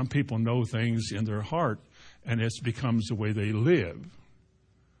 Some people know things in their heart and it becomes the way they live.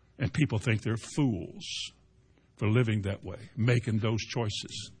 And people think they're fools for living that way, making those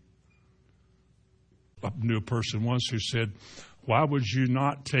choices. I knew a person once who said, why would you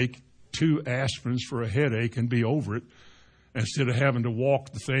not take 2 aspirins for a headache and be over it instead of having to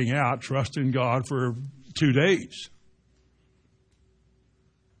walk the thing out, trusting God for 2 days?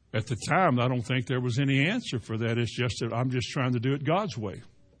 At the time, I don't think there was any answer for that. It's just that I'm just trying to do it God's way.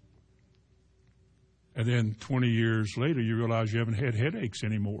 And then 20 years later, you realize you haven't had headaches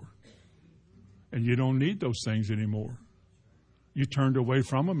anymore. And you don't need those things anymore. You turned away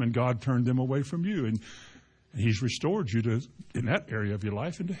from them, and God turned them away from you. And He's restored you to, in that area of your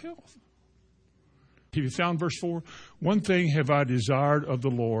life, into health. Have you found verse 4? One thing have I desired of the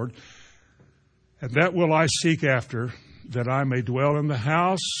Lord, and that will I seek after, that I may dwell in the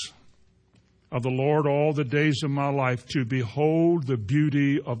house of the Lord all the days of my life, to behold the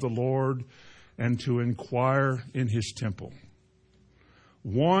beauty of the Lord and to inquire in His temple.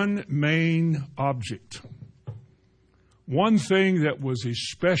 One main object, one thing that was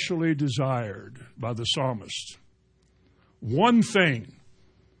especially desired by the psalmist, one thing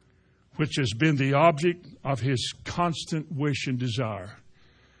which has been the object of his constant wish and desire,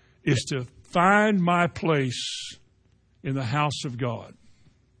 is to find my place in the house of God,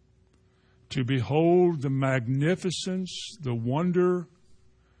 to behold the magnificence, the wonder,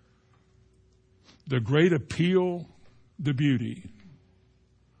 the great appeal, the beauty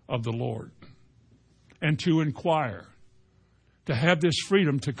of the Lord, and to inquire, to have this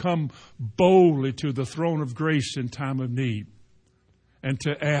freedom to come boldly to the throne of grace in time of need, and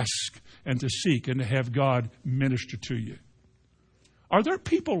to ask and to seek and to have God minister to you. Are there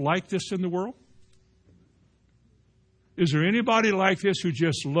people like this in the world? Is there anybody like this who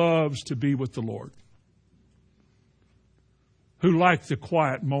just loves to be with the Lord? Who like the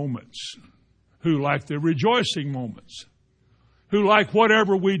quiet moments? Who like the rejoicing moments? Who like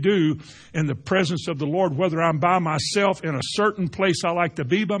whatever we do in the presence of the Lord, whether I'm by myself in a certain place I like to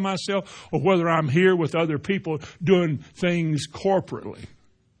be by myself, or whether I'm here with other people doing things corporately.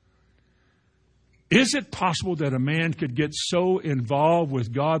 Is it possible that a man could get so involved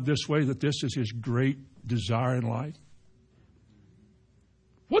with God this way that this is his great desire in life?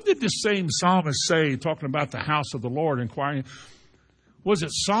 What did this same psalmist say, talking about the house of the Lord, inquiring? Was it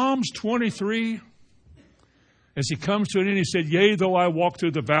Psalms 23? As he comes to an end, he said, yea, though I walk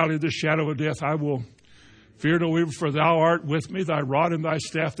through the valley of the shadow of death, I will fear no evil, for thou art with me. Thy rod and thy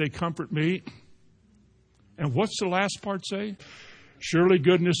staff, they comfort me. And what's the last part say? Surely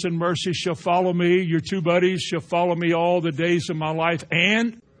goodness and mercy shall follow me. Your 2 buddies shall follow me all the days of my life.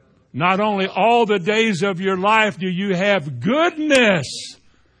 And not only all the days of your life do you have goodness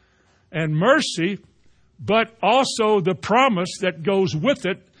and mercy, but also the promise that goes with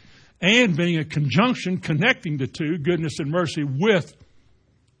it, and being a conjunction connecting the 2, goodness and mercy, with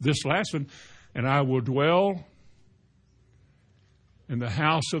this last one. And I will dwell in the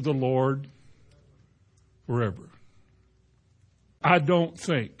house of the Lord forever. I don't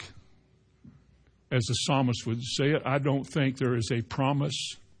think, as the psalmist would say it, I don't think there is a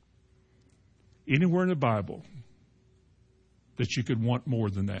promise anywhere in the Bible that you could want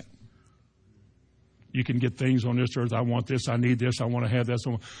more than that. You can get things on this earth. I want this. I need this. I want to have that.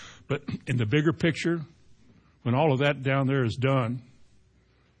 But in the bigger picture, when all of that down there is done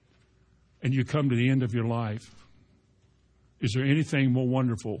and you come to the end of your life, is there anything more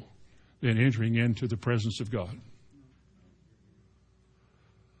wonderful than entering into the presence of God?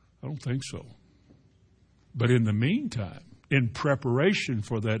 I don't think so. But in the meantime, in preparation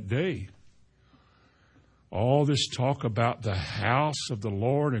for that day, all this talk about the house of the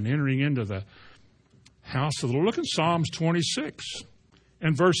Lord and entering into the house of the Lord. Look at Psalms 26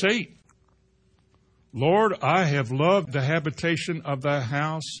 and verse 8. Lord, I have loved the habitation of thy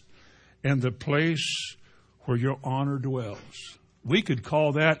house and the place where your honor dwells. We could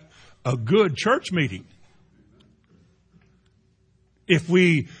call that a good church meeting. If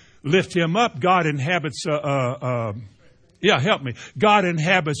we lift him up, God inhabits, God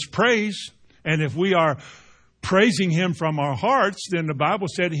inhabits praise. And if we are praising him from our hearts, then the Bible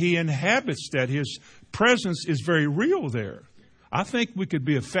said he inhabits that. His presence is very real there. I think we could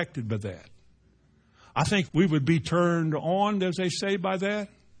be affected by that. I think we would be turned on, as they say, by that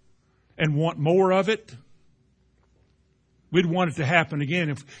and want more of it. We'd want it to happen again.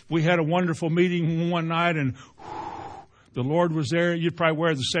 If we had a wonderful meeting one night and the Lord was there, you'd probably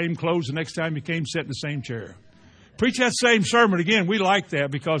wear the same clothes the next time you came, sit in the same chair. Preach that same sermon again. We like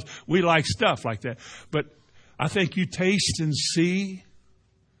that because we like stuff like that. But I think you taste and see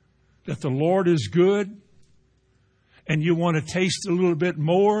that the Lord is good, and you want to taste a little bit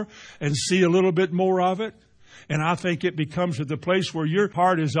more and see a little bit more of it. And I think it becomes to the place where your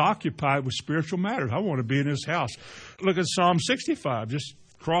heart is occupied with spiritual matters. I want to be in His house. Look at Psalm 65. Just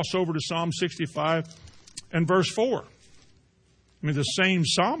cross over to Psalm 65 and verse 4. I mean, the same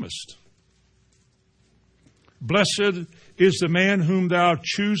psalmist. Blessed is the man whom thou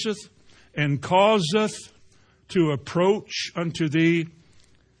choosest and causeth to approach unto thee,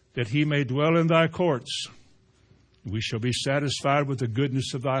 that he may dwell in thy courts. We shall be satisfied with the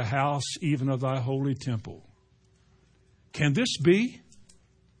goodness of thy house, even of thy holy temple. Can this be?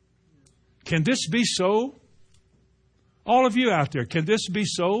 Can this be so? All of you out there, can this be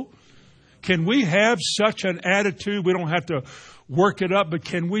so? Can we have such an attitude? We don't have to work it up, but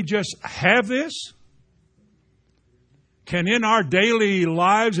can we just have this? Can in our daily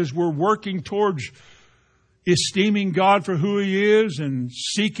lives, as we're working towards esteeming God for who He is and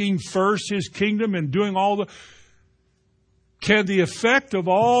seeking first His kingdom and doing all the... Can the effect of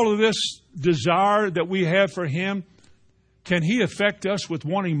all of this desire that we have for Him, can He affect us with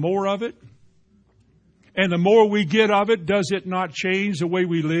wanting more of it? And the more we get of it, does it not change the way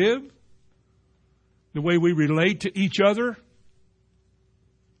we live? The way we relate to each other?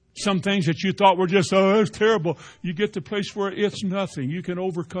 Some things that you thought were just, oh, that's terrible. You get to the place where it's nothing. You can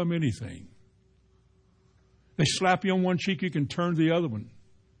overcome anything. They slap you on one cheek, you can turn the other one.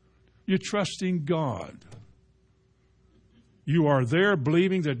 You're trusting God. You are there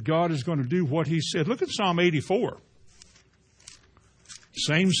believing that God is going to do what He said. Look at Psalm 84.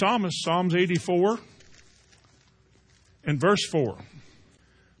 Same psalmist, Psalms 84 and verse 4.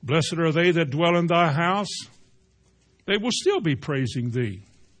 Blessed are they that dwell in thy house. They will still be praising thee.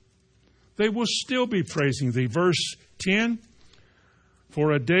 They will still be praising thee. Verse 10.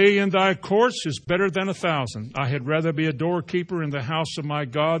 For a day in thy courts is better than 1,000. I had rather be a doorkeeper in the house of my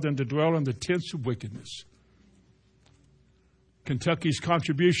God than to dwell in the tents of wickedness. Kentucky's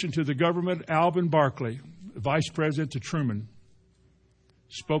contribution to the government, Alvin Barkley, Vice President to Truman,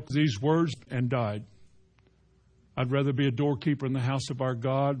 spoke these words and died. I'd rather be a doorkeeper in the house of our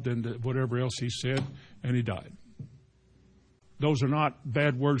God than whatever else he said, and he died. Those are not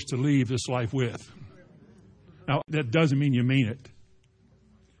bad words to leave this life with. Now, that doesn't mean you mean it.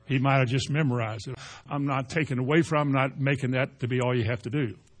 He might have just memorized it. I'm not taking away from, I'm not making that to be all you have to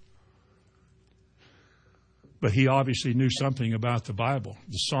do. But he obviously knew something about the Bible.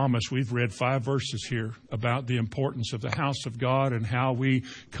 The psalmist, we've read 5 verses here about the importance of the house of God and how we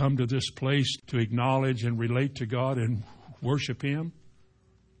come to this place to acknowledge and relate to God and worship Him.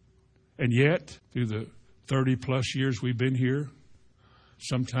 And yet, through the 30 plus years we've been here,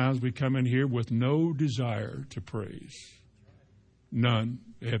 sometimes we come in here with no desire to praise. None.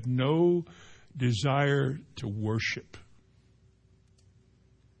 They have no desire to worship.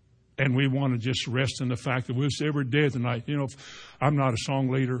 And we want to just rest in the fact that we'll say every day of the night, you know, if I'm not a song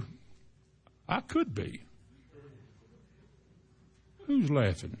leader, I could be. Who's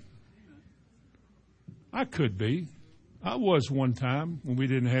laughing? I could be. I was one time when we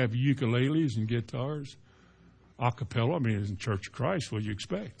didn't have ukuleles and guitars. A cappella, I mean, it was in Church of Christ. What do you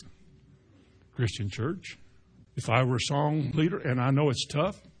expect? Christian church. If I were a song leader, and I know it's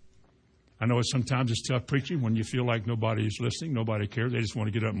tough. I know sometimes it's tough preaching when you feel like nobody's listening, nobody cares, they just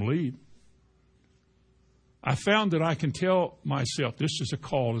want to get up and leave. I found that I can tell myself, this is a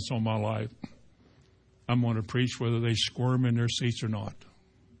call that's on my life. I'm going to preach whether they squirm in their seats or not.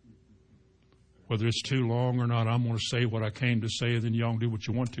 Whether it's too long or not, I'm going to say what I came to say, and then y'all can do what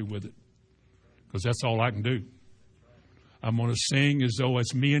you want to with it. Because that's all I can do. I'm going to sing as though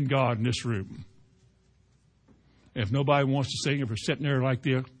it's me and God in this room. If nobody wants to sing, if we're sitting there like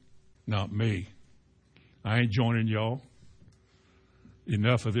this, not me. I ain't joining y'all.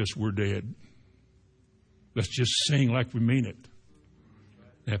 Enough of this, we're dead. Let's just sing like we mean it.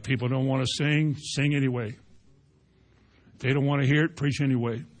 If people don't want to sing, sing anyway. If they don't want to hear it, preach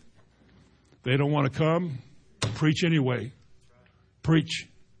anyway. If they don't want to come, preach anyway. Preach,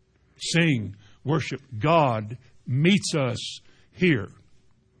 sing, worship. God meets us here.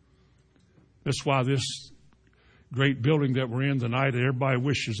 That's why this great building that we're in tonight, everybody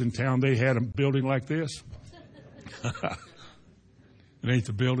wishes in town they had a building like this. It ain't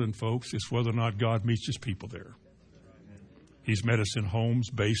the building, folks. It's whether or not God meets His people there. He's met us in homes,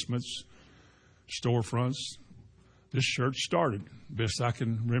 basements, storefronts. This church started, best I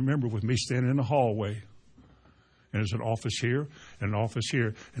can remember, with me standing in the hallway. And there's an office here and an office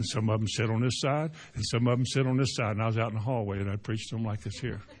here. And some of them sit on this side and some of them sit on this side. And I was out in the hallway and I preached to them like this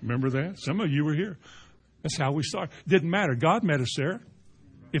here. Remember that? Some of you were here. That's how we started. Didn't matter. God met us there.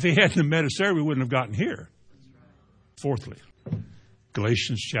 If He hadn't met us there, we wouldn't have gotten here. Fourthly,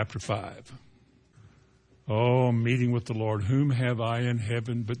 Galatians chapter 5. Oh, meeting with the Lord. Whom have I in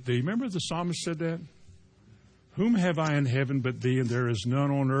heaven but thee? Remember the psalmist said that? Whom have I in heaven but thee, and there is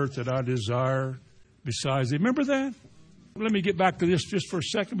none on earth that I desire besides thee. Remember that? Let me get back to this just for a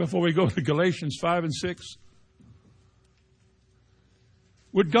second before we go to Galatians 5 and 6.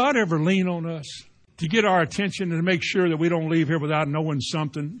 Would God ever lean on us to get our attention and to make sure that we don't leave here without knowing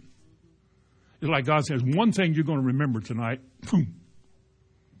something? It's like God says, one thing you're going to remember tonight, boom,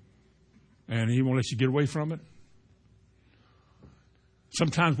 and He won't let you get away from it.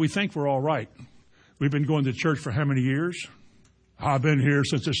 Sometimes we think we're all right. We've been going to church for how many years? I've been here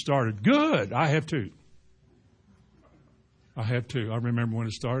since it started. Good. I have too. I remember when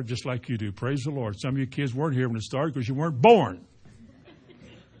it started, just like you do. Praise the Lord. Some of you kids weren't here when it started because you weren't born.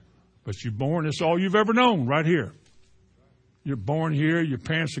 But you're born. That's all you've ever known right here. You're born here. Your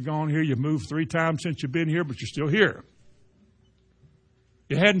parents are gone here. You've moved 3 times since you've been here, but you're still here.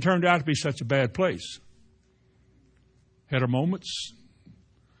 It hadn't turned out to be such a bad place. Had our moments.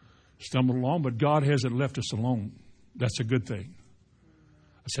 Stumbled along, but God hasn't left us alone. That's a good thing.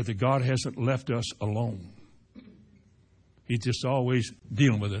 I said that God hasn't left us alone. He's just always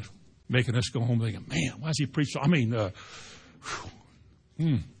dealing with it, making us go home thinking, man, why does he preach? Remember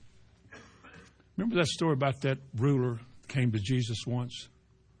that story about that ruler came to Jesus once?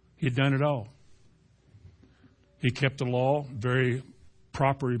 He'd done it all. He kept the law, very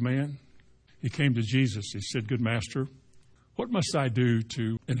proper man. He came to Jesus. He said, good master, what must I do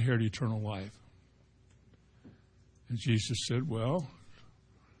to inherit eternal life? And Jesus said, well,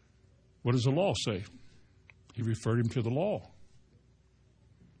 what does the law say? He referred him to the law.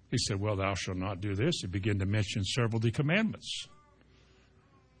 He said, well, thou shalt not do this. He began to mention several of the commandments.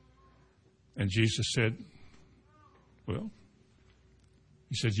 And Jesus said, well,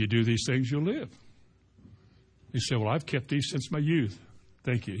 he said, you do these things, you'll live. He said, well, I've kept these since my youth.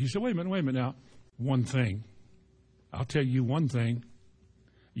 Thank you. He said, wait a minute now. One thing. I'll tell you one thing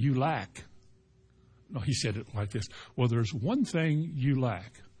you lack. No, he said it like this. Well, there's one thing you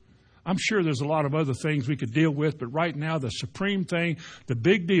lack. I'm sure there's a lot of other things we could deal with, but right now the supreme thing, the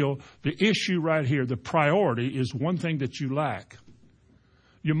big deal, the issue right here, the priority is one thing that you lack.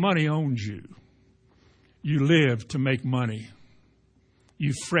 Your money owns you. You live to make money.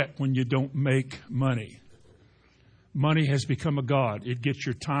 You fret when you don't make money. Money has become a god. It gets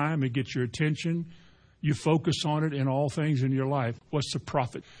your time. It gets your attention. You focus on it in all things in your life. What's the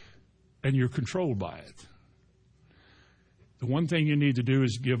profit? And you're controlled by it. The one thing you need to do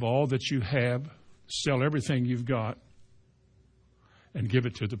is give all that you have, sell everything you've got, and give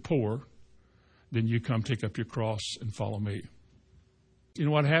it to the poor. Then you come take up your cross and follow me. You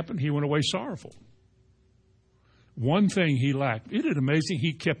know what happened? He went away sorrowful. One thing he lacked. Isn't it amazing?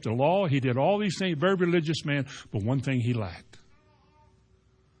 He kept the law. He did all these things. Very religious man. But one thing he lacked.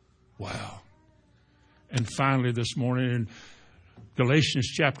 Wow. And finally this morning in Galatians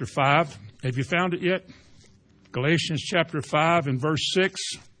chapter 5. Have you found it yet? Galatians chapter 5 and verse 6.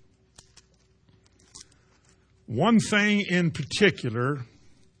 One thing in particular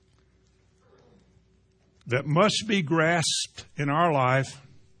that must be grasped in our life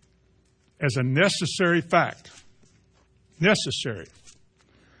as a necessary fact. Necessary.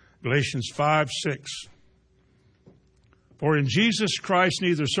 Galatians 5:6. For in Jesus Christ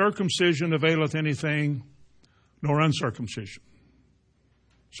neither circumcision availeth anything, nor uncircumcision.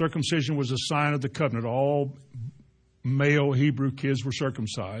 Circumcision was a sign of the covenant. All male Hebrew kids were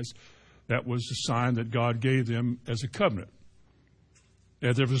circumcised. That was the sign that God gave them as a covenant.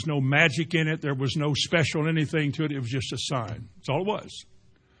 There was no magic in it. There was no special anything to it. It was just a sign. That's all it was.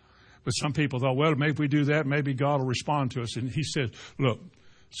 But some people thought, well, maybe if we do that, maybe God will respond to us. And he said, look,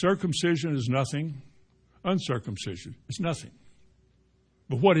 circumcision is nothing. Uncircumcision is nothing.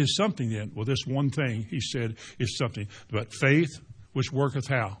 But what is something then? Well, this one thing, he said, is something. But faith, which worketh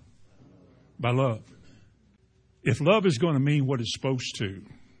how? By love. If love is going to mean what it's supposed to,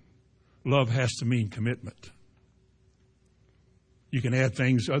 love has to mean commitment. You can add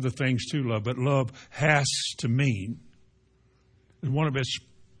things, other things to love, but love has to mean, and one of its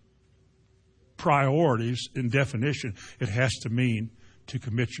priorities in definition, it has to mean to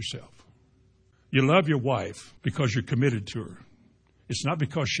commit yourself. You love your wife because you're committed to her. It's not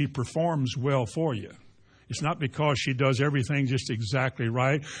because she performs well for you. It's not because she does everything just exactly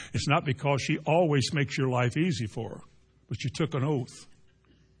right. It's not because she always makes your life easy for her. But you took an oath.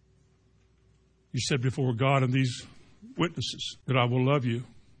 You said before God and these witnesses that I will love you.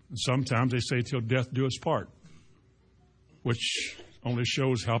 And sometimes they say till death do us part, which only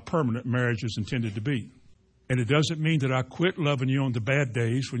shows how permanent marriage is intended to be. And it doesn't mean that I quit loving you on the bad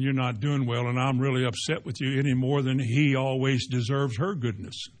days when you're not doing well and I'm really upset with you any more than he always deserves her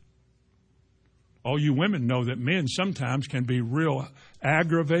goodness. All you women know that men sometimes can be real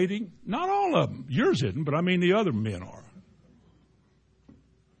aggravating. Not all of them. Yours isn't, but I mean the other men are.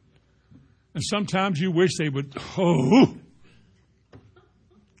 And sometimes you wish they would,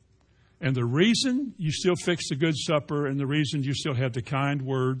 And the reason you still fix the good supper, and the reason you still have the kind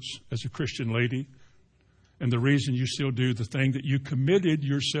words as a Christian lady, and the reason you still do the thing that you committed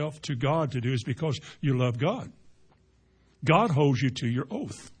yourself to God to do is because you love God. God holds you to your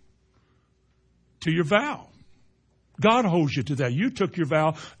oath, to your vow. God holds you to that. You took your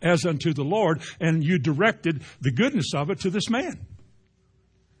vow as unto the Lord, and you directed the goodness of it to this man.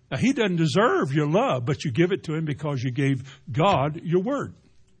 Now, he doesn't deserve your love, but you give it to him because you gave God your word.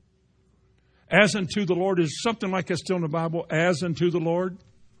 As unto the Lord is something like that still in the Bible, as unto the Lord.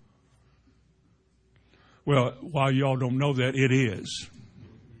 Well, while y'all don't know that, it is.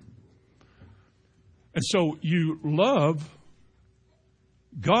 And so you love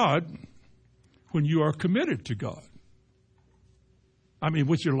God when you are committed to God. I mean,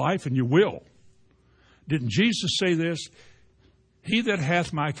 with your life and your will. Didn't Jesus say this? He that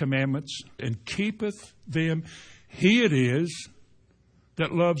hath my commandments and keepeth them, he it is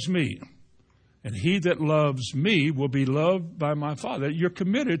that loves me. And he that loves me will be loved by my Father. You're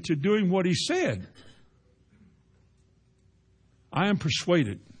committed to doing what he said. I am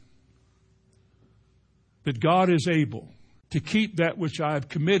persuaded that God is able to keep that which I have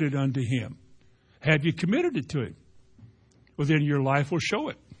committed unto him. Have you committed it to him? Well, then your life will show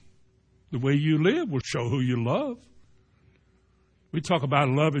it. The way you live will show who you love. We talk about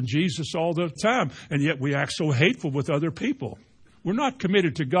loving Jesus all the time, and yet we act so hateful with other people. We're not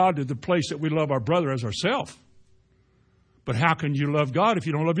committed to God to the place that we love our brother as ourselves. But how can you love God if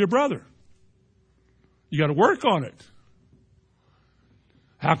you don't love your brother? You got to work on it.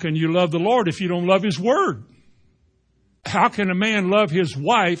 How can you love the Lord if you don't love his word? How can a man love his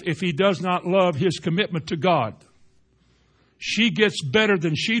wife if he does not love his commitment to God? She gets better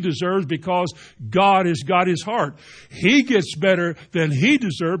than she deserves because God has got his heart. He gets better than he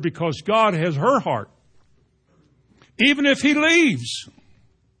deserves because God has her heart. Even if he leaves.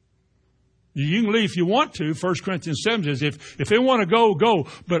 You can leave if you want to. 1 Corinthians 7 says, if they want to go, go.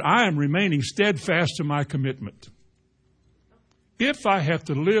 But I am remaining steadfast to my commitment. If I have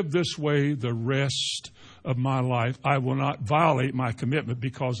to live this way the rest of my life, I will not violate my commitment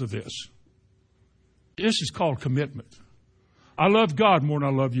because of this. This is called commitment. I love God more than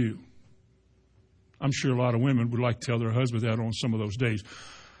I love you. I'm sure a lot of women would like to tell their husband that on some of those days.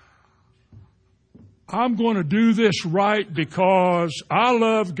 I'm going to do this right because I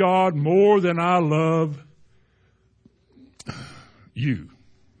love God more than I love you.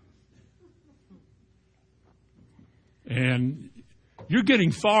 And you're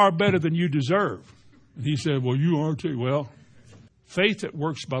getting far better than you deserve. And he said, well, you are too. Well, faith that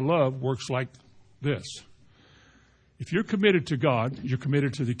works by love works like this. If you're committed to God, you're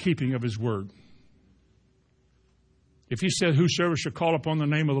committed to the keeping of his word. If he said, whosoever shall call upon the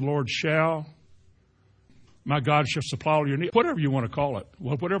name of the Lord shall, my God shall supply all your needs, whatever you want to call it,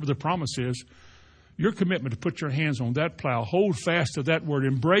 whatever the promise is, your commitment to put your hands on that plow, hold fast to that word,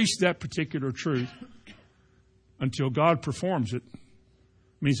 embrace that particular truth until God performs it,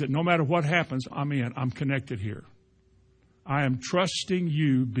 means that no matter what happens, I'm connected here. I am trusting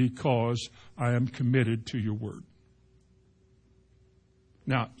you because I am committed to your word.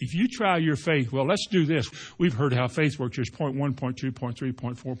 Now, if you try your faith, well, let's do this. We've heard how faith works. There's point 1, point 2, point 3,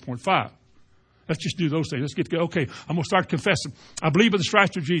 point 4, point 5. Let's just do those things. Let's get to go. Okay, I'm going to start confessing. I believe in the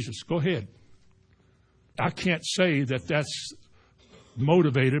stripes of Jesus. Go ahead. I can't say that that's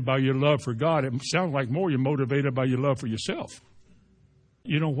motivated by your love for God. It sounds like more you're motivated by your love for yourself.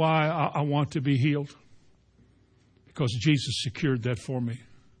 You know why I want to be healed? Because Jesus secured that for me.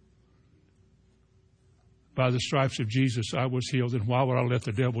 By the stripes of Jesus, I was healed. And why would I let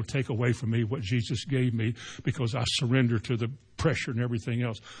the devil take away from me what Jesus gave me? Because I surrender to the pressure and everything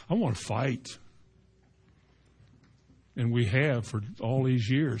else. I want to fight. And we have for all these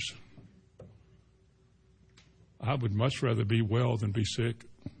years. I would much rather be well than be sick.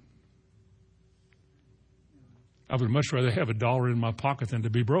 I would much rather have $1 in my pocket than to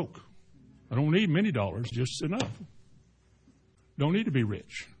be broke. I don't need many dollars, just enough. Don't need to be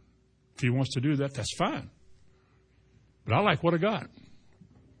rich. If he wants to do that, that's fine. But I like what I got.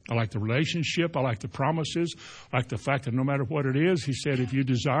 I like the relationship. I like the promises. I like the fact that no matter what it is, he said, if you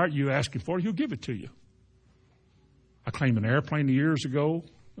desire it, you ask him for it, he'll give it to you. I claimed an airplane years ago.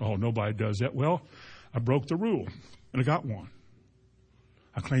 Oh, nobody does that. Well, I broke the rule, and I got one.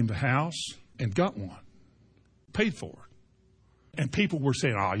 I claimed the house and got one. Paid for it. And people were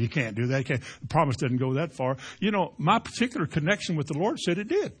saying, oh, you can't do that. The promise doesn't go that far. You know, my particular connection with the Lord said it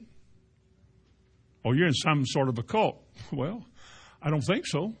did. Oh, you're in some sort of a cult. Well, I don't think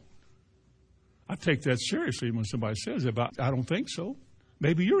so. I take that seriously when somebody says about, I don't think so.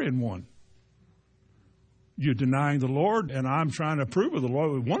 Maybe you're in one. You're denying the Lord, and I'm trying to prove of the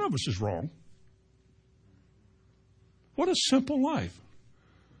Lord. One of us is wrong. What a simple life.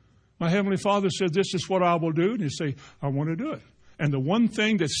 My Heavenly Father said, this is what I will do. And you say, I want to do it. And the one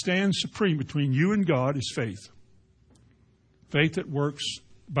thing that stands supreme between you and God is faith. Faith that works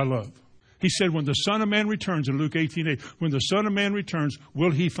by love. He said, when the Son of Man returns, in Luke 18:8, when the Son of Man returns,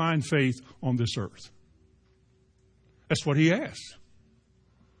 will he find faith on this earth? That's what he asked.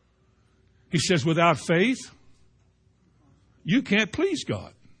 He says, without faith, you can't please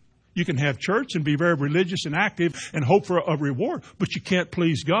God. You can have church and be very religious and active and hope for a reward, but you can't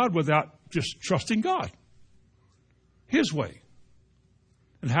please God without just trusting God. His way.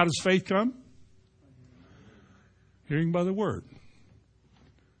 And how does faith come? Hearing by the word.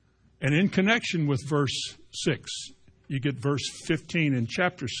 And in connection with verse 6, you get verse 15 in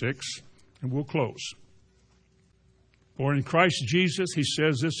chapter 6, and we'll close. For in Christ Jesus, he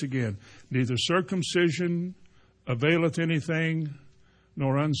says this again, neither circumcision availeth anything,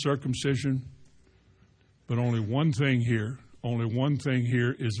 nor uncircumcision, but only one thing here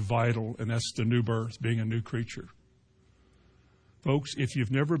is vital, and that's the new birth, being a new creature. Folks, if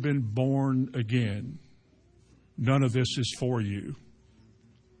you've never been born again, none of this is for you.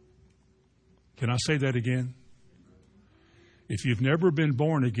 Can I say that again? If you've never been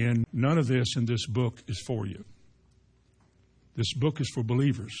born again, none of this in this book is for you. This book is for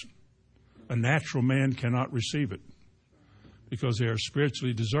believers. A natural man cannot receive it because they are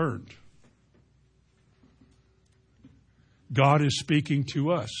spiritually discerned. God is speaking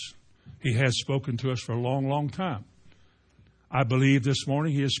to us. He has spoken to us for a long, long time. I believe this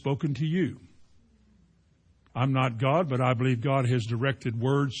morning he has spoken to you. I'm not God, but I believe God has directed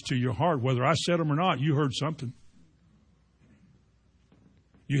words to your heart. Whether I said them or not, you heard something.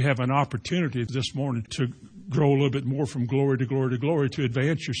 You have an opportunity this morning to grow a little bit more from glory to glory to glory, to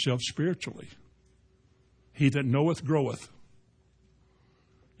advance yourself spiritually. He that knoweth groweth.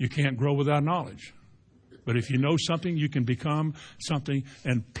 You can't grow without knowledge. But if you know something, you can become something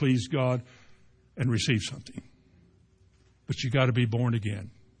and please God and receive something. But you got to be born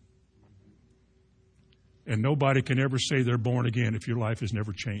again. And nobody can ever say they're born again if your life has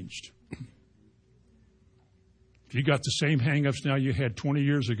never changed. If you got the same hang-ups now you had 20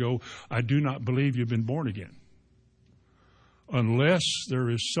 years ago, I do not believe you've been born again. Unless there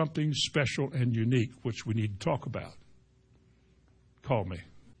is something special and unique, which we need to talk about. Call me,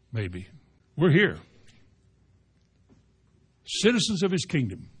 maybe. We're here. Citizens of his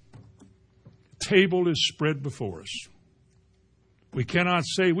kingdom. Table is spread before us. We cannot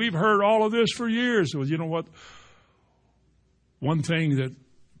say, we've heard all of this for years. Well, you know what? One thing that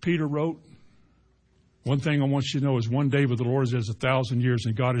Peter wrote, one thing I want you to know is one day with the Lord is as 1,000 years,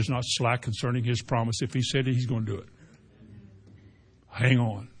 and God is not slack concerning his promise. If he said it, he's going to do it. Hang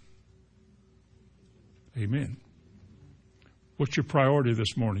on. Amen. What's your priority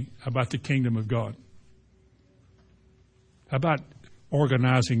this morning? How about the kingdom of God? How about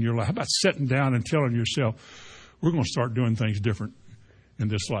organizing your life? How about sitting down and telling yourself, we're going to start doing things different in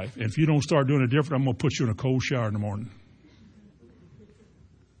this life. And if you don't start doing it different, I'm going to put you in a cold shower in the morning.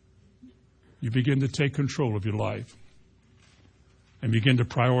 You begin to take control of your life and begin to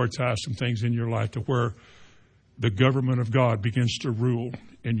prioritize some things in your life to where the government of God begins to rule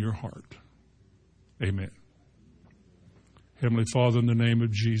in your heart. Amen. Heavenly Father, in the name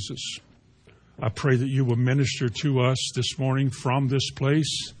of Jesus, I pray that you will minister to us this morning from this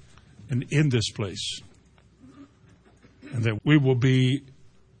place and in this place. And that we will be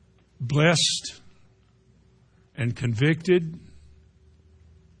blessed and convicted,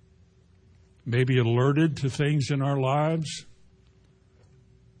 maybe alerted to things in our lives,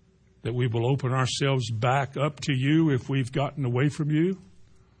 that we will open ourselves back up to you if we've gotten away from you.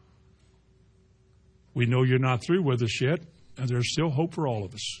 We know you're not through with us yet, and there's still hope for all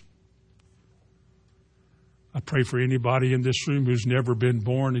of us. I pray for anybody in this room who's never been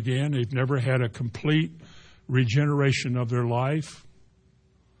born again, they've never had a complete regeneration of their life,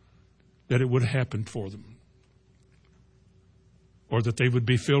 that it would happen for them. Or that they would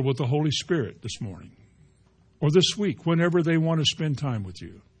be filled with the Holy Spirit this morning. Or this week, whenever they want to spend time with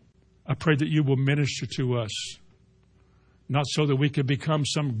you. I pray that you will minister to us. Not so that we could become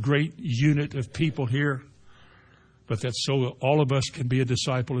some great unit of people here, but that so that all of us can be a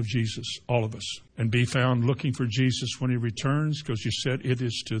disciple of Jesus, all of us, and be found looking for Jesus when he returns, because you said it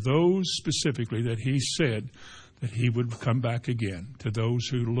is to those specifically that he said that he would come back again, to those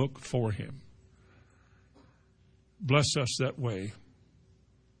who look for him. Bless us that way.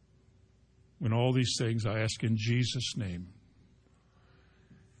 And all these things I ask in Jesus' name.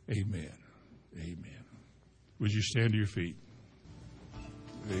 Amen. Amen. Would you stand to your feet?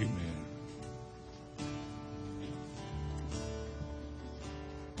 Amen.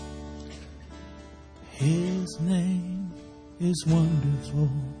 His name is wonderful.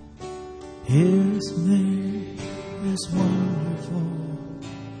 His name is wonderful.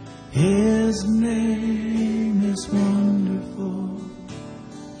 His name is wonderful.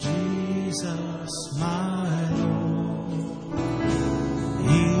 Jesus, my Lord.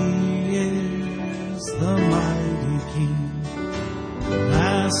 He is the mighty King,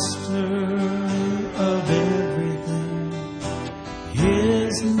 Master of everything.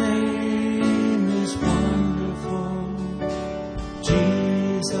 His name is wonderful.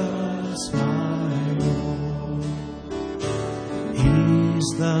 Jesus, my Lord. He's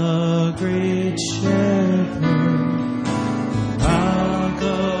the great shepherd, rock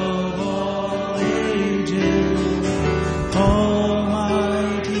of all ages.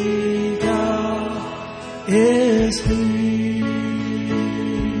 Almighty God is He.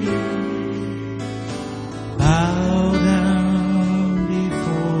 Bow down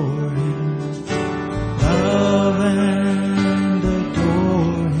before Him, love and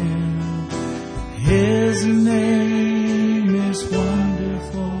adore Him. His name is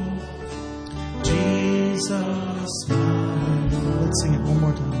wonderful. Jesus, my Lord. Let's sing it one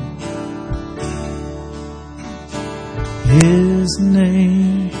more time. His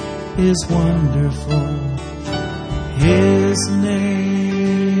name is wonderful. His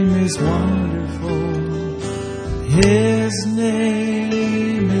name is wonderful. His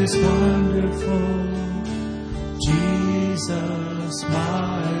name is wonderful. Jesus,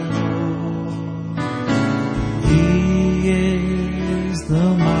 my Lord. He is the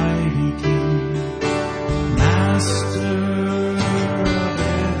mighty King, Master of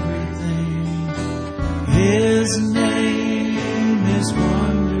everything. His name is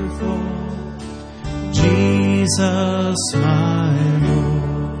wonderful. Jesus, my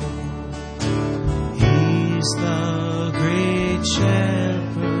Lord. He's the great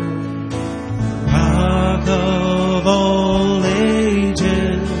shepherd, rock of all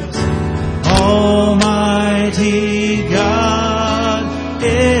ages. Almighty God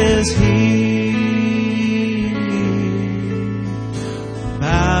is He.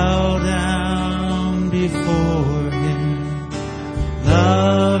 Bow down before Him,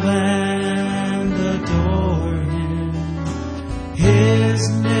 love and adore Him. His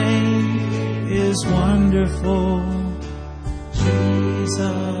name is wonderful.